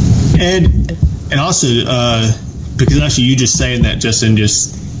 And also, because actually you just saying that, Justin,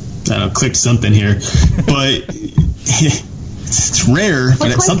 just clicked something here, but it's rare,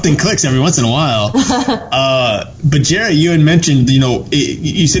 but something clicks every once in a while. But Jeri, you had mentioned,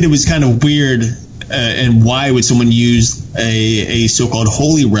 you said it was kind of weird, and why would someone use a so-called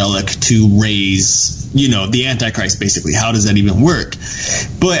holy relic to raise, the Antichrist, basically? How does that even work?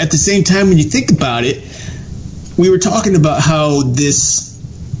 But at the same time, when you think about it, we were talking about how the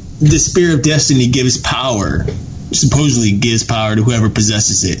Spear of Destiny gives power, supposedly gives power to whoever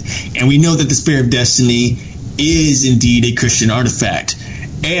possesses it. And we know that the Spear of Destiny is indeed a Christian artifact.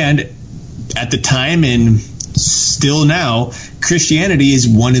 And at the time, and still now, Christianity is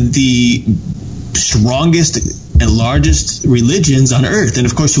one of the strongest and largest religions on earth. And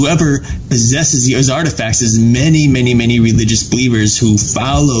of course, whoever possesses these artifacts, there's many, many, many religious believers who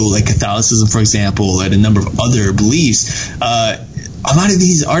follow, like Catholicism, for example, and a number of other beliefs. A lot of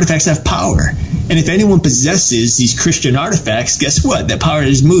these artifacts have power. And if anyone possesses these Christian artifacts, guess what? That power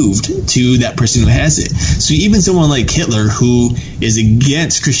is moved to that person who has it. So even someone like Hitler, who is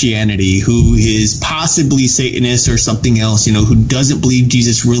against Christianity, who is possibly Satanist or something else, who doesn't believe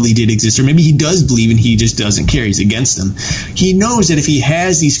Jesus really did exist, or maybe he does believe and he just doesn't care, he's against them. He knows that if he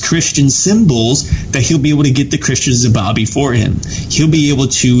has these Christian symbols, that he'll be able to get the Christians to bow before him. He'll be able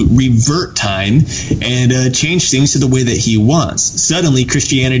to revert time and change things to the way that he wants. Suddenly,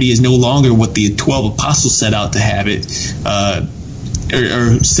 Christianity is no longer what the 12 apostles set out to have it,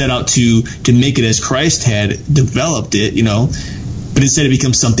 or set out to make it as Christ had developed it, but instead it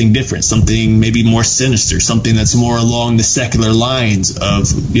becomes something different, something maybe more sinister, something that's more along the secular lines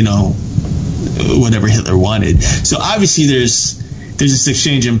of, whatever Hitler wanted. So obviously there's this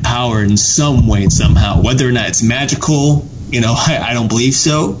exchange in power in some way and somehow. Whether or not it's magical, I don't believe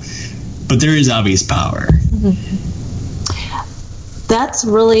so, but there is obvious power. Mm-hmm. That's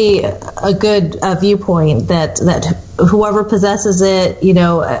really a good viewpoint, that whoever possesses it,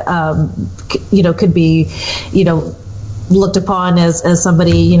 could be, looked upon as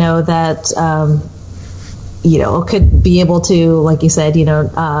somebody, that, could be able to, like you said,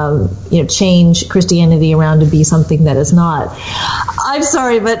 change Christianity around to be something that is not. I'm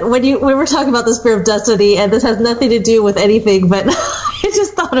sorry, but when we were talking about the Spear of Destiny, and this has nothing to do with anything, but I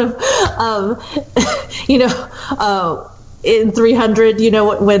just thought of, in 300,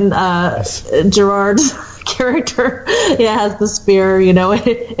 when Gerard's character has the spear,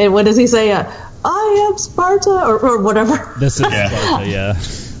 and what does he say? I am Sparta, or whatever. This is Sparta, yeah.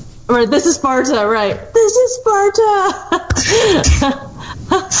 Right, this is Sparta, right. This is Sparta.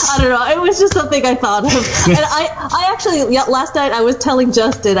 I don't know. It was just something I thought of. And I actually, last night I was telling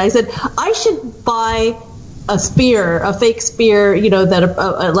Justin, I said, I should buy a spear, a fake spear,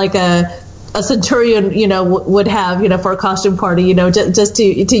 that like a centurion, would have, for a costume party, just to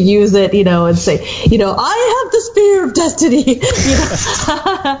use it, and say, I have the Spear of Destiny,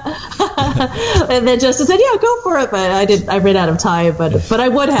 and then Justin said, yeah, go for it, but I ran out of time, but I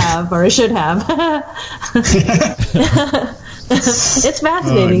would have, or I should have. It's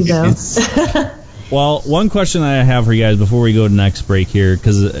fascinating, though. Well, one question I have for you guys before we go to the next break here,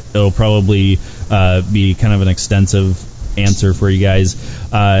 because it'll probably be kind of an extensive answer for you guys.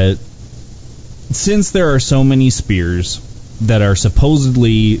 Since there are so many spears that are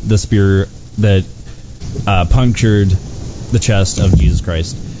supposedly the spear that punctured the chest of Jesus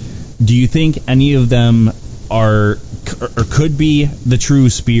Christ, do you think any of them are or could be the true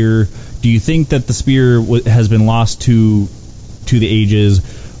spear? Do you think that the spear has been lost to the ages?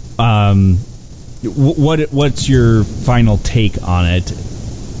 What's your final take on it?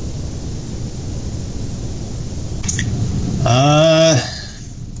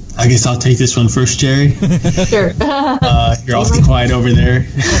 I guess I'll take this one first, Jeri. Sure. You're awfully quiet over there.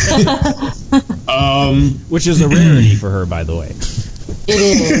 Which is a rarity for her, by the way. It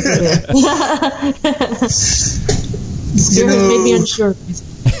is. You made me unsure.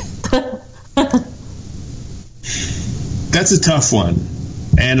 That's a tough one.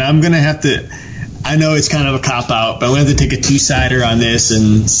 And I'm going to have to, I know it's kind of a cop-out, but I'm going to have to take a two-sider on this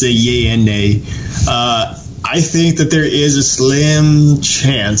and say yay and nay. I think that there is a slim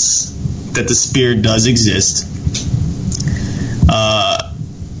chance that the spear does exist.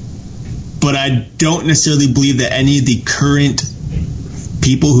 But I don't necessarily believe that any of the current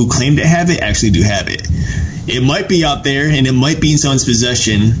people who claim to have it actually do have it. It might be out there and it might be in someone's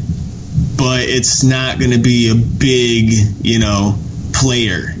possession, but it's not going to be a big,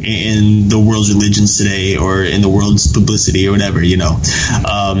 player in the world's religions today or in the world's publicity or whatever,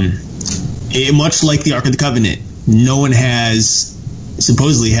 much like the Ark of the Covenant, no one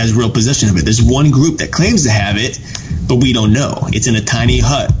supposedly has real possession of it. There's one group that claims to have it, but we don't know. It's in a tiny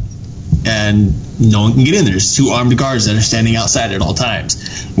hut, and no one can get in there. There's 2 armed guards that are standing outside at all times.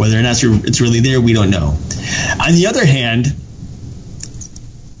 Whether or not it's really there, we don't know. On the other hand,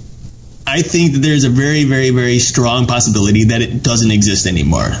 I think that there's a very, very, very strong possibility that it doesn't exist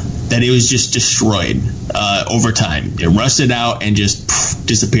anymore, that it was just destroyed over time. It rusted out and just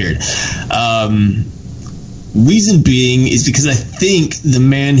disappeared. Reason being is because I think the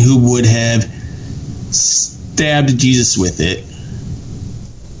man who would have stabbed Jesus with it,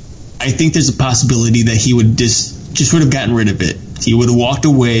 I think there's a possibility that he would just would have gotten rid of it. He would have walked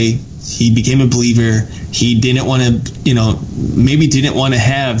away. He became a believer. He didn't want to, maybe didn't want to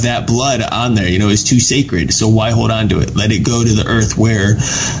have that blood on there. It's too sacred. So why hold on to it? Let it go to the earth where,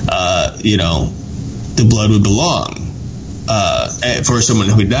 the blood would belong for someone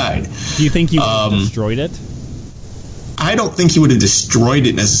who died. Do you think he would have destroyed it? I don't think he would have destroyed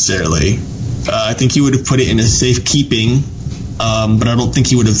it necessarily. I think he would have put it in a safekeeping, but I don't think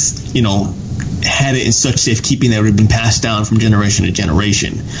he would have, had it in such safekeeping that it would have been passed down from generation to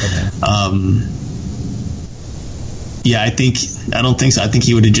generation. Okay. I don't think so. I think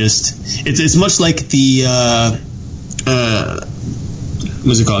he would have just. It's much like the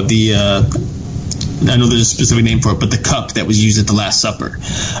what's it called? I know there's a specific name for it, but the cup that was used at the Last Supper.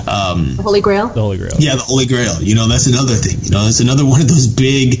 The Holy Grail? The Holy Grail. Yeah, the Holy Grail. That's another thing. It's another one of those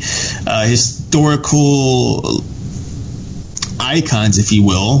big historical icons, if you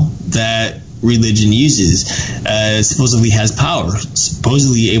will, that religion uses. Supposedly has power,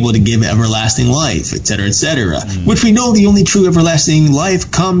 supposedly able to give everlasting life, etc., etc. Which we know the only true everlasting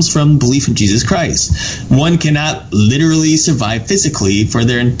life comes from belief in Jesus Christ. One cannot literally survive physically for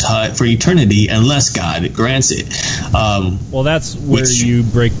eternity unless God grants it. Well, that's where you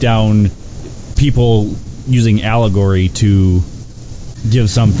break down people using allegory to give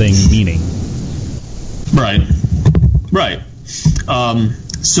something meaning. Right.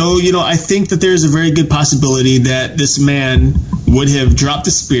 So, I think that there's a very good possibility that this man would have dropped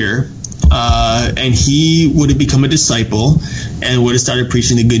the spear and he would have become a disciple and would have started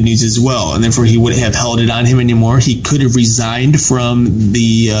preaching the good news as well. And therefore, he wouldn't have held it on him anymore. He could have resigned from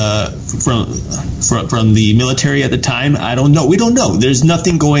the from the military at the time. I don't know. We don't know. There's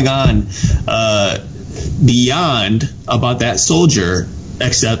nothing going on beyond about that soldier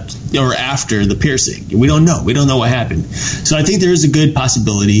except or after the piercing. We don't know. We don't know what happened. So I think there is a good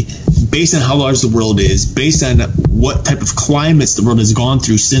possibility, based on how large the world is, based on what type of climates the world has gone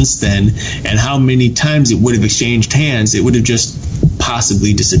through since then, and how many times it would have exchanged hands, it would have just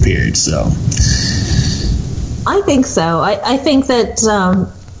possibly disappeared. So I think so. I think that,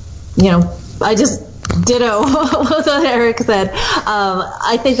 I just ditto what Eric said.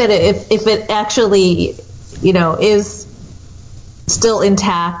 I think that if it actually, is still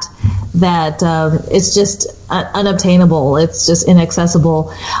intact, that it's just unobtainable, it's just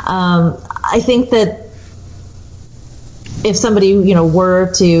inaccessible. I think that if somebody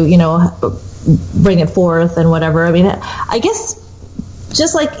were to bring it forth and whatever, I guess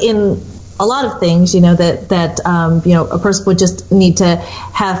just like in a lot of things, that a person would just need to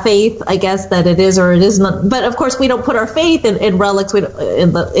have faith, I guess, that it is or it is not. But of course, we don't put our faith in relics, in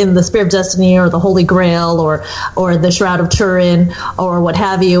the Spear of Destiny or the Holy Grail or the Shroud of Turin or what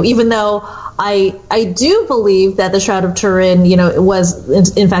have you. Even though I do believe that the Shroud of Turin,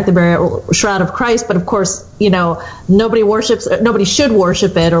 was in fact the burial shroud of Christ. But of course, nobody should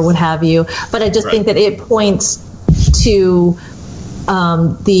worship it or what have you. But I just think that it points to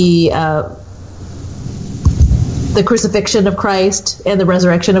the crucifixion of Christ and the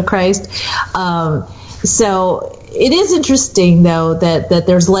resurrection of Christ, So it is interesting, though, that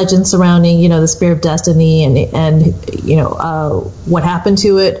there's legend surrounding, the spear of destiny and what happened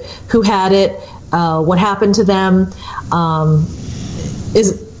to it, who had it, what happened to them,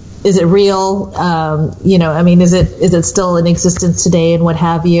 is it real? Is it still in existence today, and what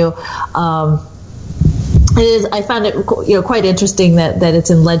have you? I found it quite interesting that it's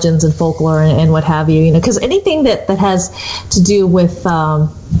in legends and folklore and what have you, because anything that has to do with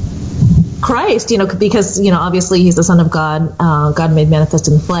Christ, because obviously he's the Son of God, God made manifest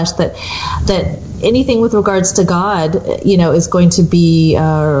in the flesh, that anything with regards to God, is going to be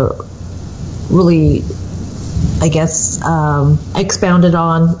really, I guess, expounded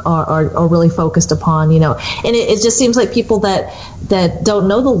on or really focused upon, and it just seems like people that don't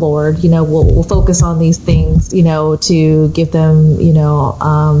know the Lord, will focus on these things, to give them,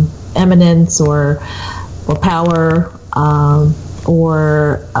 eminence or power,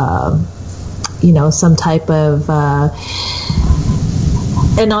 or some type of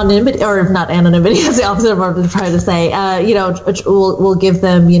anonymity, or not anonymity, that's the opposite of what I'm trying to say, will give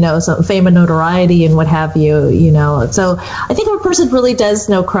them, some fame and notoriety and what have you, So I think if a person really does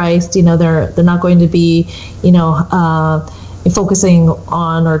know Christ, they're not going to be, focusing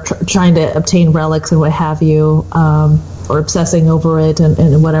on or trying to obtain relics and what have you, or obsessing over it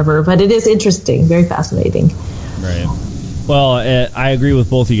and whatever. But it is interesting, very fascinating. Right. Well, I agree with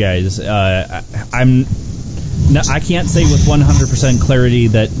both you guys. I can't say with 100% clarity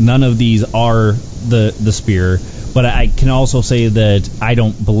that none of these are the spear, but I can also say that I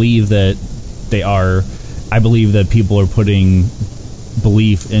don't believe that they are. I believe that people are putting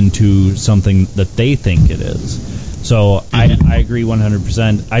belief into something that they think it is. So I agree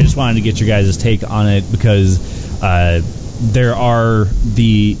 100%. I just wanted to get your guys' take on it because there are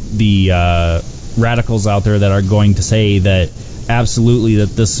the radicals out there that are going to say that absolutely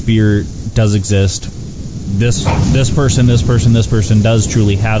that this spear does exist. This person does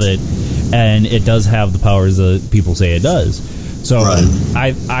truly have it, and it does have the powers that people say it does. So right.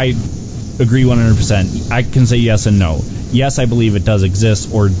 I agree 100%. I can say yes and no. Yes, I believe it does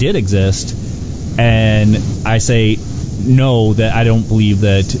exist or did exist, and I say no, that I don't believe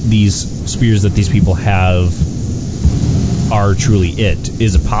that these spears that these people have are truly it.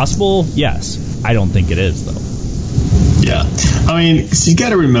 Is it possible? Yes. I don't think it is, though. Yeah. So you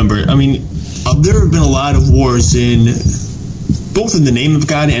got to remember, there have been a lot of wars both in the name of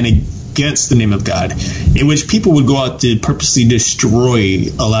God and against the name of God, in which people would go out to purposely destroy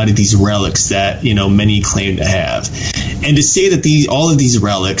a lot of these relics that, many claim to have. And to say that all of these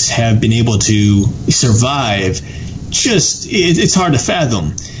relics have been able to survive, it's hard to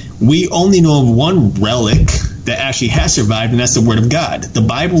fathom. We only know of one relic that actually has survived, and that's the Word of God. The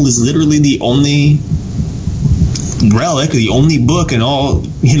Bible is literally the only relic, the only book in all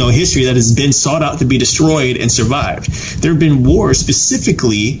history that has been sought out to be destroyed and survived. There have been wars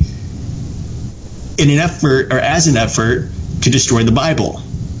specifically as an effort to destroy the Bible.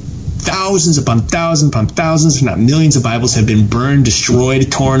 Thousands upon thousands, if not millions of Bibles have been burned,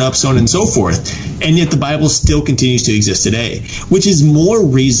 destroyed, torn up, so on and so forth. And yet the Bible still continues to exist today, which is more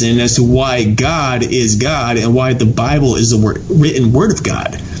reason as to why God is God and why the Bible is the written Word of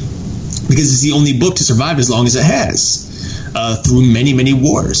God. Because it's the only book to survive as long as it has, through many, many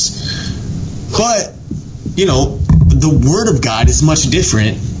wars. But, the Word of God is much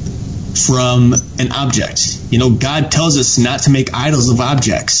different from an object. God tells us not to make idols of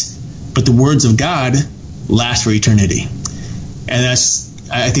objects. But the words of God last for eternity. And I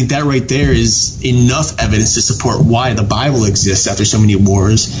think that right there is enough evidence to support why the Bible exists after so many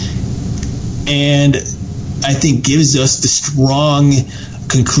wars. And I think gives us the strong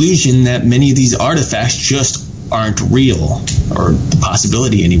conclusion that many of these artifacts just aren't real, or the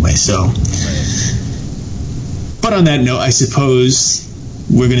possibility anyway. So, but on that note, I suppose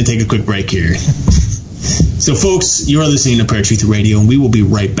we're going to take a quick break here. So, folks, you are listening to Paratruth Radio, and we will be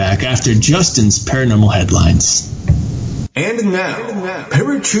right back after Justin's Paranormal Headlines. And now,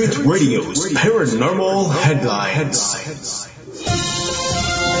 Paratruth Radio's Paranormal Headlines.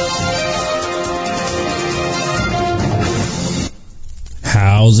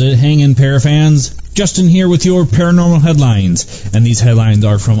 How's it hanging, Parafans? Justin here with your Paranormal Headlines, and these headlines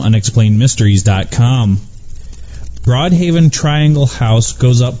are from unexplainedmysteries.com. Broadhaven Triangle House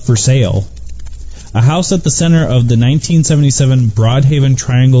goes up for sale. A house at the center of the 1977 Broadhaven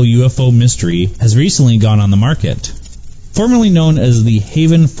Triangle UFO mystery has recently gone on the market. Formerly known as the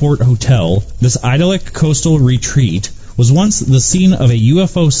Haven Fort Hotel, this idyllic coastal retreat was once the scene of a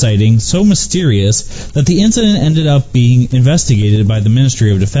UFO sighting so mysterious that the incident ended up being investigated by the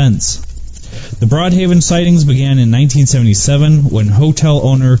Ministry of Defense. The Broadhaven sightings began in 1977 when hotel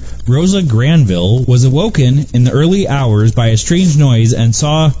owner Rosa Granville was awoken in the early hours by a strange noise and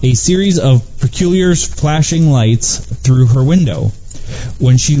saw a series of peculiar flashing lights through her window.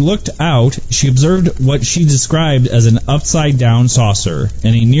 When she looked out, she observed what she described as an upside-down saucer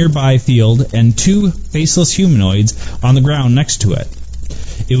in a nearby field and two faceless humanoids on the ground next to it.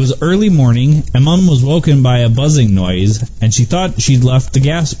 It was early morning, and Mum was woken by a buzzing noise, and she thought she'd left the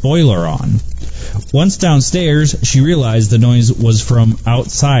gas boiler on. Once downstairs, she realized the noise was from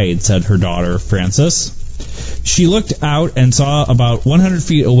outside, said her daughter, Frances. She looked out and saw about 100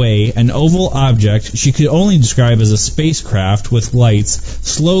 feet away an oval object she could only describe as a spacecraft with lights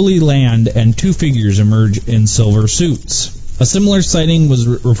slowly land and two figures emerge in silver suits. A similar sighting was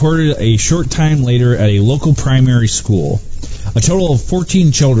reported a short time later at a local primary school. A total of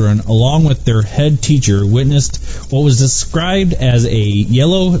 14 children, along with their head teacher, witnessed what was described as a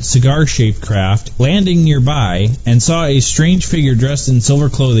yellow cigar-shaped craft landing nearby and saw a strange figure dressed in silver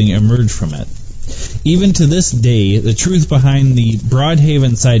clothing emerge from it. Even to this day, the truth behind the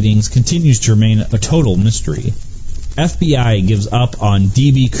Broadhaven sightings continues to remain a total mystery. FBI gives up on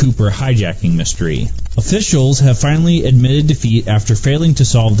D.B. Cooper hijacking mystery. Officials have finally admitted defeat after failing to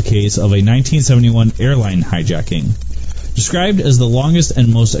solve the case of a 1971 airline hijacking. Described as the longest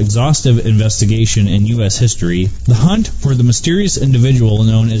and most exhaustive investigation in U.S. history, the hunt for the mysterious individual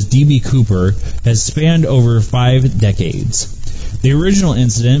known as D.B. Cooper has spanned over 5 decades. The original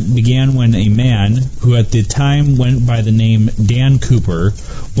incident began when a man, who at the time went by the name Dan Cooper,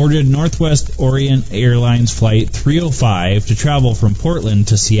 boarded Northwest Orient Airlines Flight 305 to travel from Portland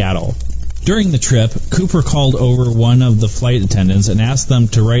to Seattle. During the trip, Cooper called over one of the flight attendants and asked them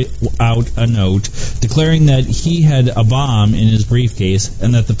to write out a note declaring that he had a bomb in his briefcase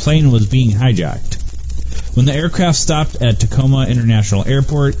and that the plane was being hijacked. When the aircraft stopped at Tacoma International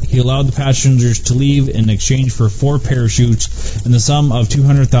Airport, he allowed the passengers to leave in exchange for 4 parachutes and the sum of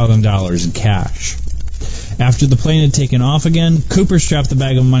 $200,000 in cash. After the plane had taken off again, Cooper strapped the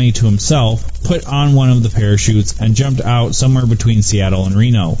bag of money to himself, put on one of the parachutes, and jumped out somewhere between Seattle and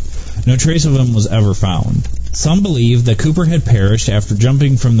Reno. No trace of him was ever found. Some believe that Cooper had perished after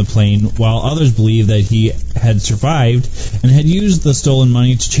jumping from the plane, while others believe that he had survived and had used the stolen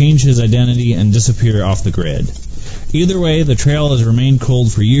money to change his identity and disappear off the grid. Either way, the trail has remained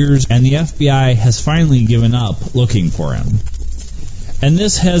cold for years, and the FBI has finally given up looking for him. And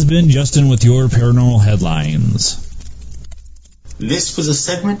this has been Justin with your Paranormal Headlines. This was a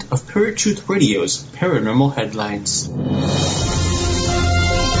segment of Pure Truth Radio's Paranormal Headlines.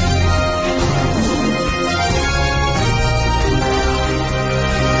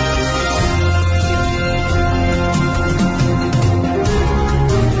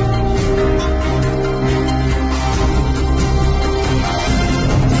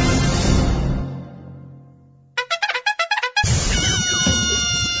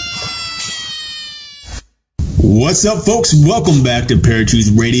 What's up, folks? Welcome back to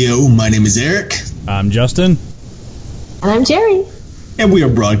Paratruth Radio. My name is Eric. I'm Justin. And I'm Jeri. And we are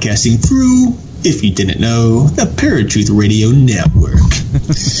broadcasting through, if you didn't know, the Paratruth Radio Network.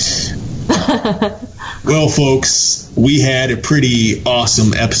 Well, folks, we had a pretty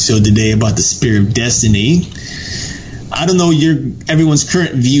awesome episode today about the Spear of Destiny. I don't know everyone's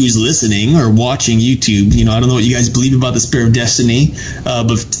current views listening or watching YouTube. I don't know what you guys believe about the Spear of Destiny, but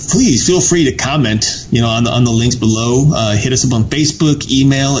please feel free to comment, on the links below. Hit us up on Facebook,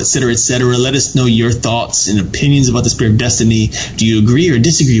 email, etc., etc. Let us know your thoughts and opinions about the Spear of Destiny. Do you agree or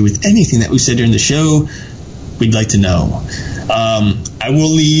disagree with anything that we said during the show? We'd like to know. I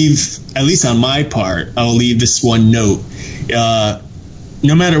will leave, at least on my part, I will leave this one note.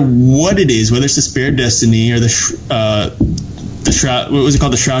 No matter what it is, whether it's the Spear of Destiny or the Shroud, what was it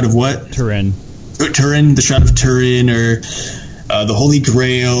called? The Shroud of what? Turin, the Shroud of Turin, or the Holy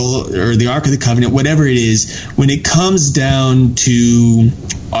Grail, or the Ark of the Covenant, whatever it is, when it comes down to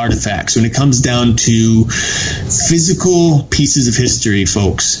artifacts, when it comes down to physical pieces of history,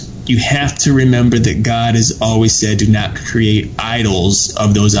 folks, you have to remember that God has always said, do not create idols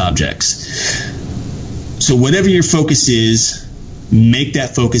of those objects. So whatever your focus is, make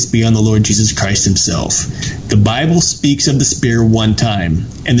that focus be on the Lord Jesus Christ himself. The Bible speaks of the spear one time,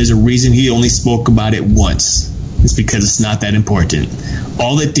 and there's a reason he only spoke about it once. It's because it's not that important.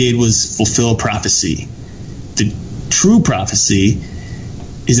 All it did was fulfill prophecy. The true prophecy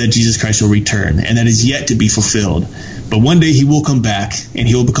is that Jesus Christ will return, and that is yet to be fulfilled. But one day he will come back, and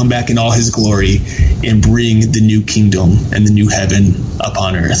he will come back in all his glory and bring the new kingdom and the new heaven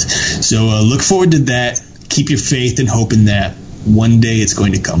upon earth. So look forward to that. Keep your faith and hope in that. One day it's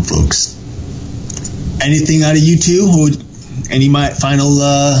going to come, folks. Anything out of you two? Any final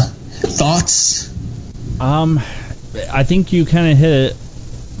Thoughts? I think you kind of hit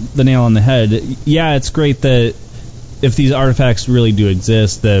the nail on the head. Yeah, it's great that if these artifacts really do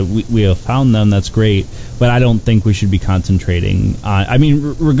exist, that we have found them, that's great. But I don't think we should be concentrating on... I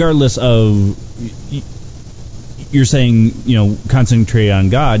mean, regardless of... You're saying, concentrate on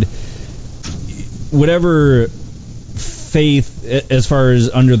God. Whatever faith, as far as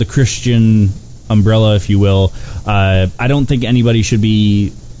under the Christian umbrella, if you will, I don't think anybody should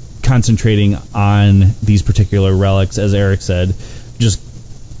be concentrating on these particular relics, as Eric said. Just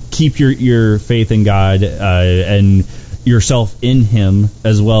keep your faith in God and yourself in Him,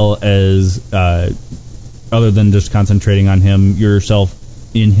 as well as other than just concentrating on Him, yourself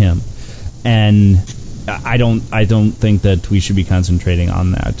in Him. And I don't think that we should be concentrating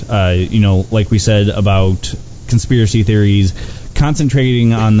on that. Like we said about conspiracy theories,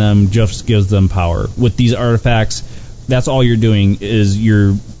 concentrating on them just gives them power. With these artifacts, that's all you're doing, is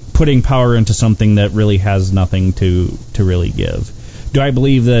you're putting power into something that really has nothing to really give. Do I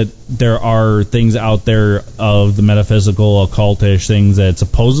believe that there are things out there of the metaphysical, occultish things that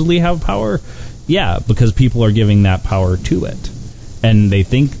supposedly have power? Yeah, because people are giving that power to it. And they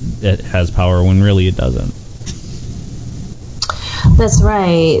think it has power when really it doesn't. That's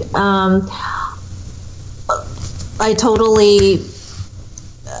right. I totally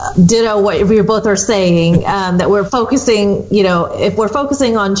ditto what we both are saying, that we're focusing, if we're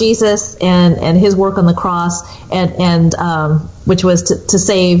focusing on Jesus and his work on the cross, and which was to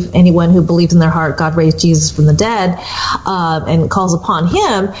save anyone who believed in their heart God raised Jesus from the dead, and calls upon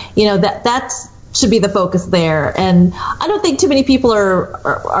him, that's should be the focus there. And I don't think too many people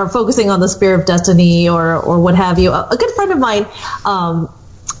are focusing on the spear of destiny or what have you. A good friend of mine,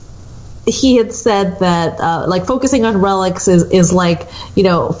 he had said that focusing on relics is like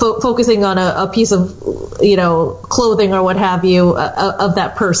focusing on a piece of clothing or what have you of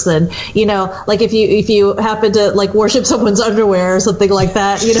that person. Like if you happen to worship someone's underwear or something like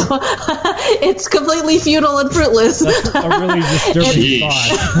that, it's completely futile and fruitless. That's a really disturbing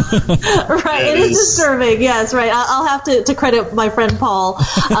thought. Right, it is disturbing. Yes, right. I'll have to credit my friend Paul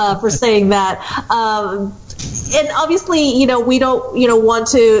for saying that. And obviously, we don't, want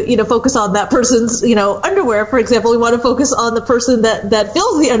to, focus on that person's, underwear, for example. We want to focus on the person that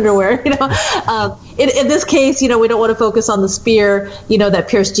fills the underwear, In this case, we don't want to focus on the spear, that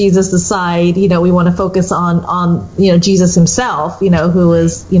pierced Jesus' side. We want to focus on Jesus himself, who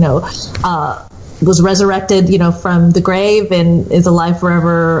was resurrected, from the grave and is alive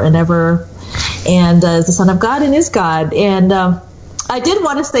forever and ever, and is the Son of God and is God. And, I did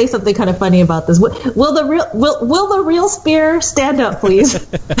want to say something kind of funny about this. Will the real spear stand up, please?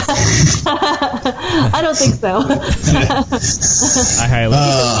 I don't think so. I highly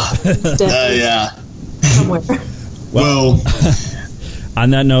yeah. Somewhere. Well,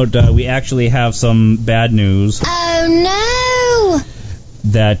 on that note, we actually have some bad news. Oh no!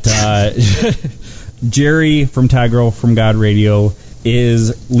 That Jeri from Tag Girl from God Radio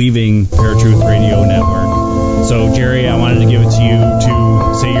is leaving Paratruth Radio Network. So, Jeri, I wanted to give it to you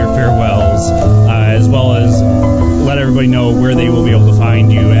to say your farewells, as well as let everybody know where they will be able to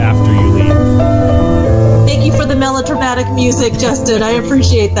find you after you leave. Thank you for the melodramatic music, Justin. I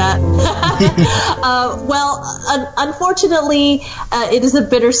appreciate that. Unfortunately, it is a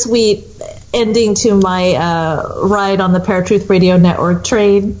bittersweet ending to my ride on the Paratruth Radio Network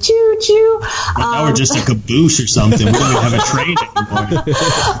train. Choo choo. Now we're just a caboose or something. We don't even have a train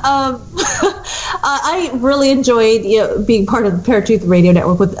anymore. I really enjoyed being part of the Paratruth Radio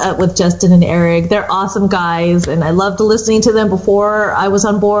Network with Justin and Eric. They're awesome guys, and I loved listening to them before I was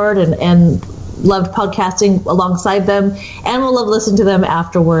on board, and loved podcasting alongside them, and we'll love listening to them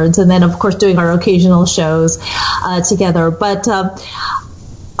afterwards, and then of course doing our occasional shows together. But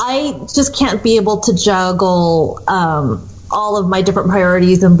I just can't be able to juggle all of my different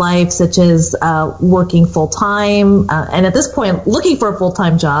priorities in life, such as working full-time, and at this point looking for a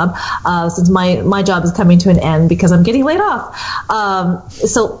full-time job, since my job is coming to an end because I'm getting laid off.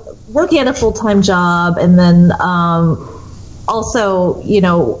 So working at a full-time job, and then also,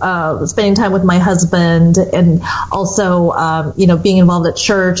 spending time with my husband, and also, being involved at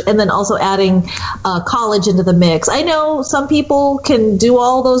church, and then also adding college into the mix. I know some people can do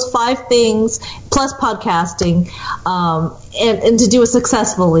all those 5 things plus podcasting, and to do it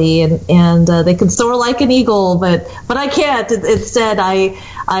successfully, and they can soar like an eagle, but I can't. Instead,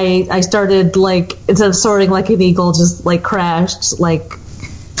 I started instead of soaring like an eagle, just crashed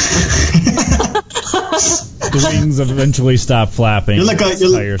The wings eventually stop flapping. You're like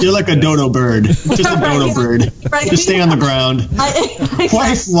a dodo bird. Just a dodo bird. Right. Just stay on the ground.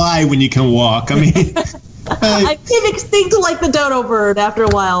 Why fly when you can walk? I mean, I became extinct like the dodo bird after a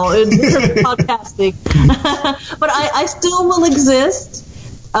while in podcasting. But I still will exist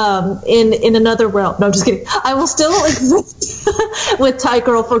in another realm. No, I'm just kidding. I will still exist with Thai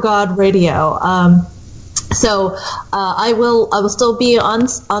Girl for God Radio. So I will still be on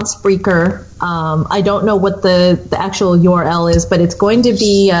Spreaker. I don't know what the actual URL is, but it's going to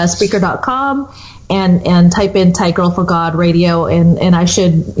be Spreaker.com. And type in Thai Girl for God Radio, and I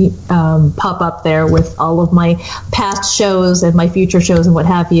should pop up there with all of my past shows and my future shows and what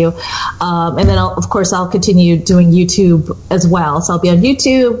have you. And then, of course, I'll continue doing YouTube as well. So I'll be on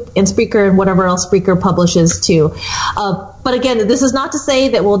YouTube and Spreaker and whatever else Spreaker publishes too. But again, this is not to say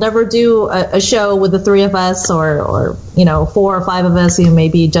that we'll never do a show with the three of us or 4 or 5 of us,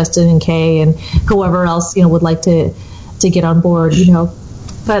 maybe Justin and Kay and whoever else, would like to get on board,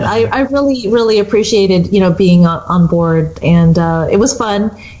 But I really, really appreciated, being on board, and it was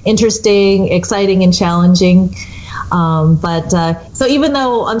fun, interesting, exciting, and challenging. So even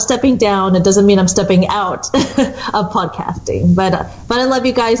though I'm stepping down, it doesn't mean I'm stepping out of podcasting. But I love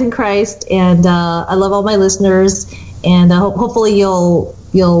you guys in Christ, and I love all my listeners, and hopefully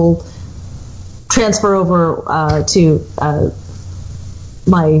you'll transfer over to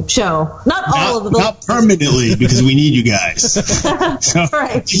my show. Not all of them. Not permanently, because we need you guys. So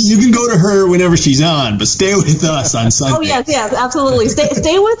right. You can go to her whenever she's on, but stay with us on Sunday. Oh, yes, absolutely.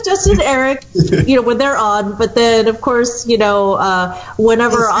 Stay with Justin and Eric, when they're on. But then, of course,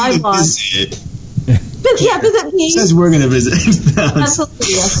 whenever I'm on. Visit me. It says we're going to visit. Absolutely,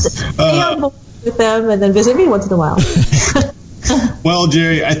 yes. Stay on board with them and then visit me once in a while. Well,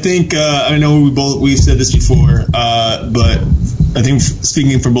 Jeri, I think I know we've said this before, but I think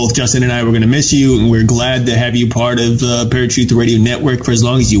speaking for both Justin and I, we're going to miss you, and we're glad to have you part of the Paratruth Radio Network for as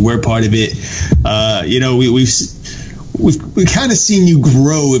long as you were part of it. We've kind of seen you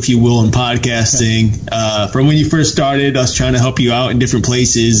grow, if you will, in podcasting from when you first started, us trying to help you out in different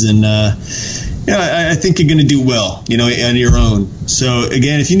places, and I think you're going to do well, on your own. So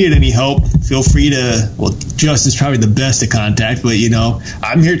again, if you need any help, feel free to. Well, Justin's probably the best to contact, but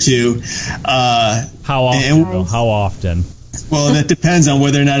I'm here too. How often? How often? Well, that depends on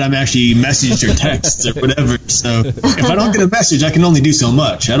whether or not I'm actually messaged or texts or whatever. So if I don't get a message, I can only do so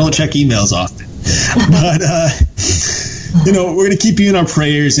much. I don't check emails often. But, we're going to keep you in our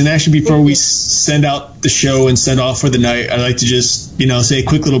prayers. And actually, before we send out the show and send off for the night, I'd like to just, say a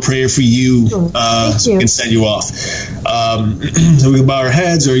quick little prayer for you so we can send you off. So we can bow our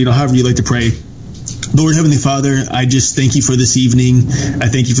heads or, however you like to pray. Lord Heavenly Father, I just thank you for this evening. I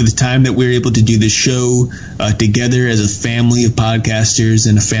thank you for the time that we're able to do this show together as a family of podcasters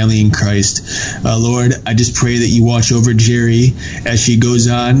and a family in Christ. Lord, I just pray that you watch over Jeri as she goes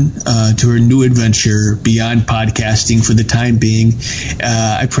on to her new adventure beyond podcasting for the time being.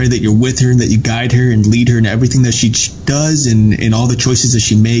 I pray that you're with her and that you guide her and lead her in everything that she does and in all the choices that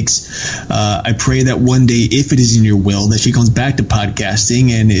she makes. I pray that one day, if it is in your will, that she comes back to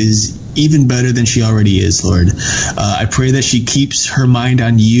podcasting and is even better than she already is, Lord. I pray that she keeps her mind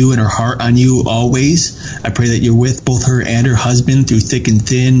on you and her heart on you always. I pray that you're with both her and her husband through thick and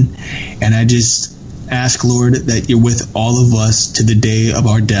thin. And I just ask, Lord, that you're with all of us to the day of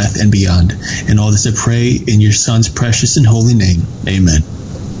our death and beyond. And all this I pray in your Son's precious and holy name. Amen.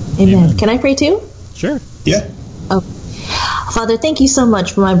 Amen. Can I pray too? Sure. Yeah. Oh. Father, thank you so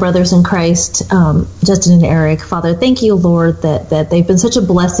much for my brothers in Christ, Justin and Eric. Father, thank you, Lord, that they've been such a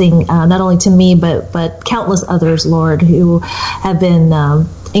blessing, not only to me, but countless others, Lord, who have been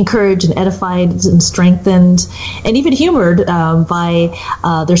encouraged and edified and strengthened and even humored by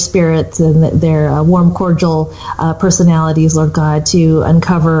their spirits and their warm, cordial personalities, Lord God, to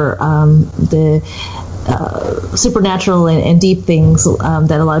uncover the supernatural and deep things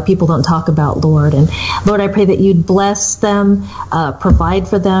that a lot of people don't talk about, Lord. And Lord, I pray that you'd bless them, provide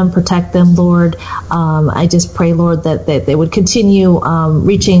for them, protect them, Lord. I just pray, Lord, that they would continue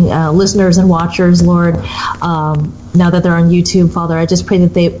reaching listeners and watchers, Lord. Now that they're on YouTube, Father, I just pray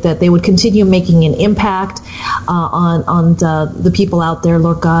that they would continue making an impact on the people out there,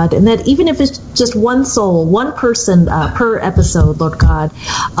 Lord God, and that even if it's just one soul, one person per episode, Lord God,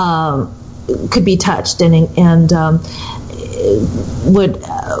 could be touched and would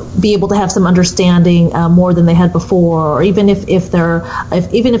be able to have some understanding more than they had before, or even if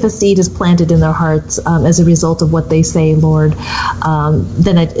a seed is planted in their hearts as a result of what they say, Lord,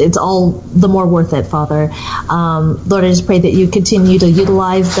 then it's all the more worth it, Father. Lord, I just pray that you continue to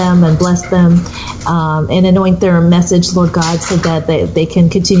utilize them and bless them and anoint their message, Lord God, so that they can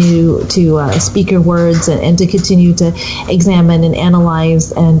continue to speak your words and to continue to examine and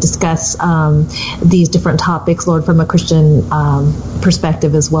analyze and discuss these different topics, Lord, from a Christian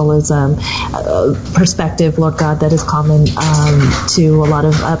perspective, as well as perspective, Lord God, that is common to a lot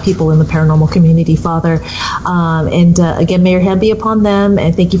of people in the paranormal community, Father. And again, may your hand be upon them,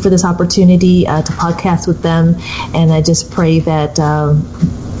 and thank you for this opportunity to podcast with them. And I just pray that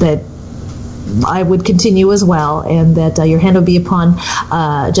that I would continue as well, and that your hand will be upon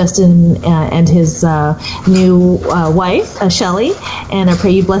Justin and his new wife, Shelley. And I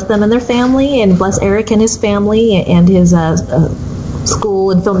pray you bless them and their family, and bless Eric and his family and his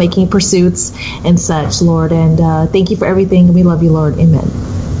school and filmmaking pursuits and such, Lord. And thank you for everything. We love you, Lord. Amen.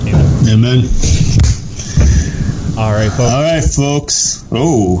 Amen. All right, folks.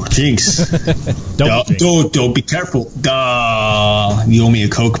 Oh, jinx. Don't be careful. You owe me a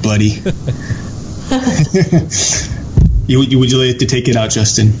Coke, buddy. Would you like to take it out,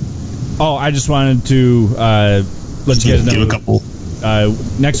 Justin? Oh, I just wanted to let you guys know. Give a couple.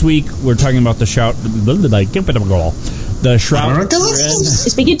 Next week, we're talking about the Shroud of Turin.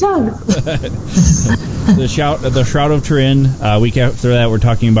 Speaking tongues. the Shroud of Turin. Week after that, we're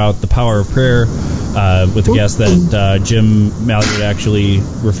talking about the power of prayer with a guest that Jim Mallory would actually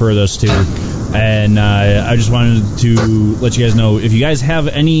referred us to. And I just wanted to let you guys know, if you guys have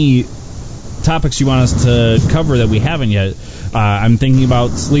any topics you want us to cover that we haven't yet, I'm thinking about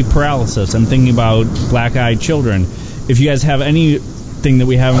sleep paralysis. I'm thinking about black-eyed children. If you guys have anything that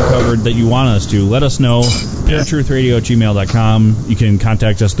we haven't covered that you want us to, let us know. paratruthradio@gmail.com. You can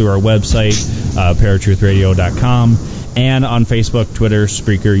contact us through our website, paratruthradio.com, and on Facebook, Twitter,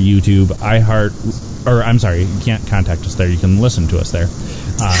 Spreaker, YouTube, you can't contact us there. You can listen to us there.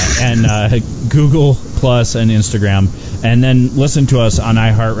 And Google Plus and Instagram. And then listen to us on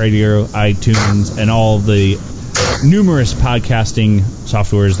iHeartRadio, iTunes, and all the numerous podcasting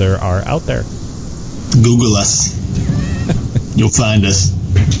softwares there are out there. Google us. You'll find us.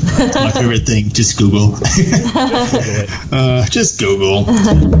 It's my favorite thing. Just Google. Just Google.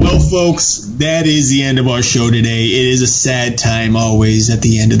 Well, folks, that is the end of our show today. It is a sad time always at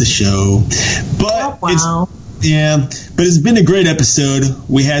the end of the show. But but it's been a great episode.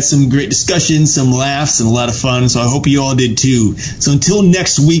 We had some great discussions, some laughs, and a lot of fun, so I hope you all did too. So until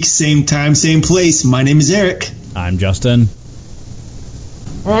next week, same time, same place, my name is Eric. I'm Justin.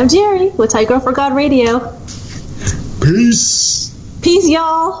 And I'm Jeri with Tiger for God Radio. Peace. Peace,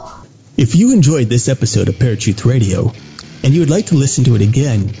 y'all. If you enjoyed this episode of Paratruth Radio and you would like to listen to it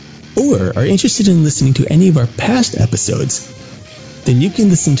again, or are interested in listening to any of our past episodes, then you can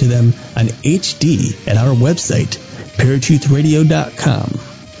listen to them on HD at our website, paratruthradio.com.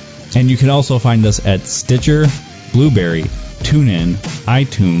 And you can also find us at Stitcher, Blueberry, TuneIn,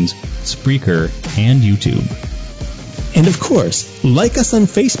 iTunes, Spreaker, and YouTube. And of course, like us on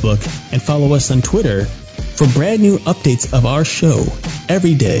Facebook and follow us on Twitter for brand new updates of our show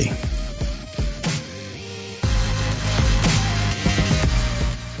every day.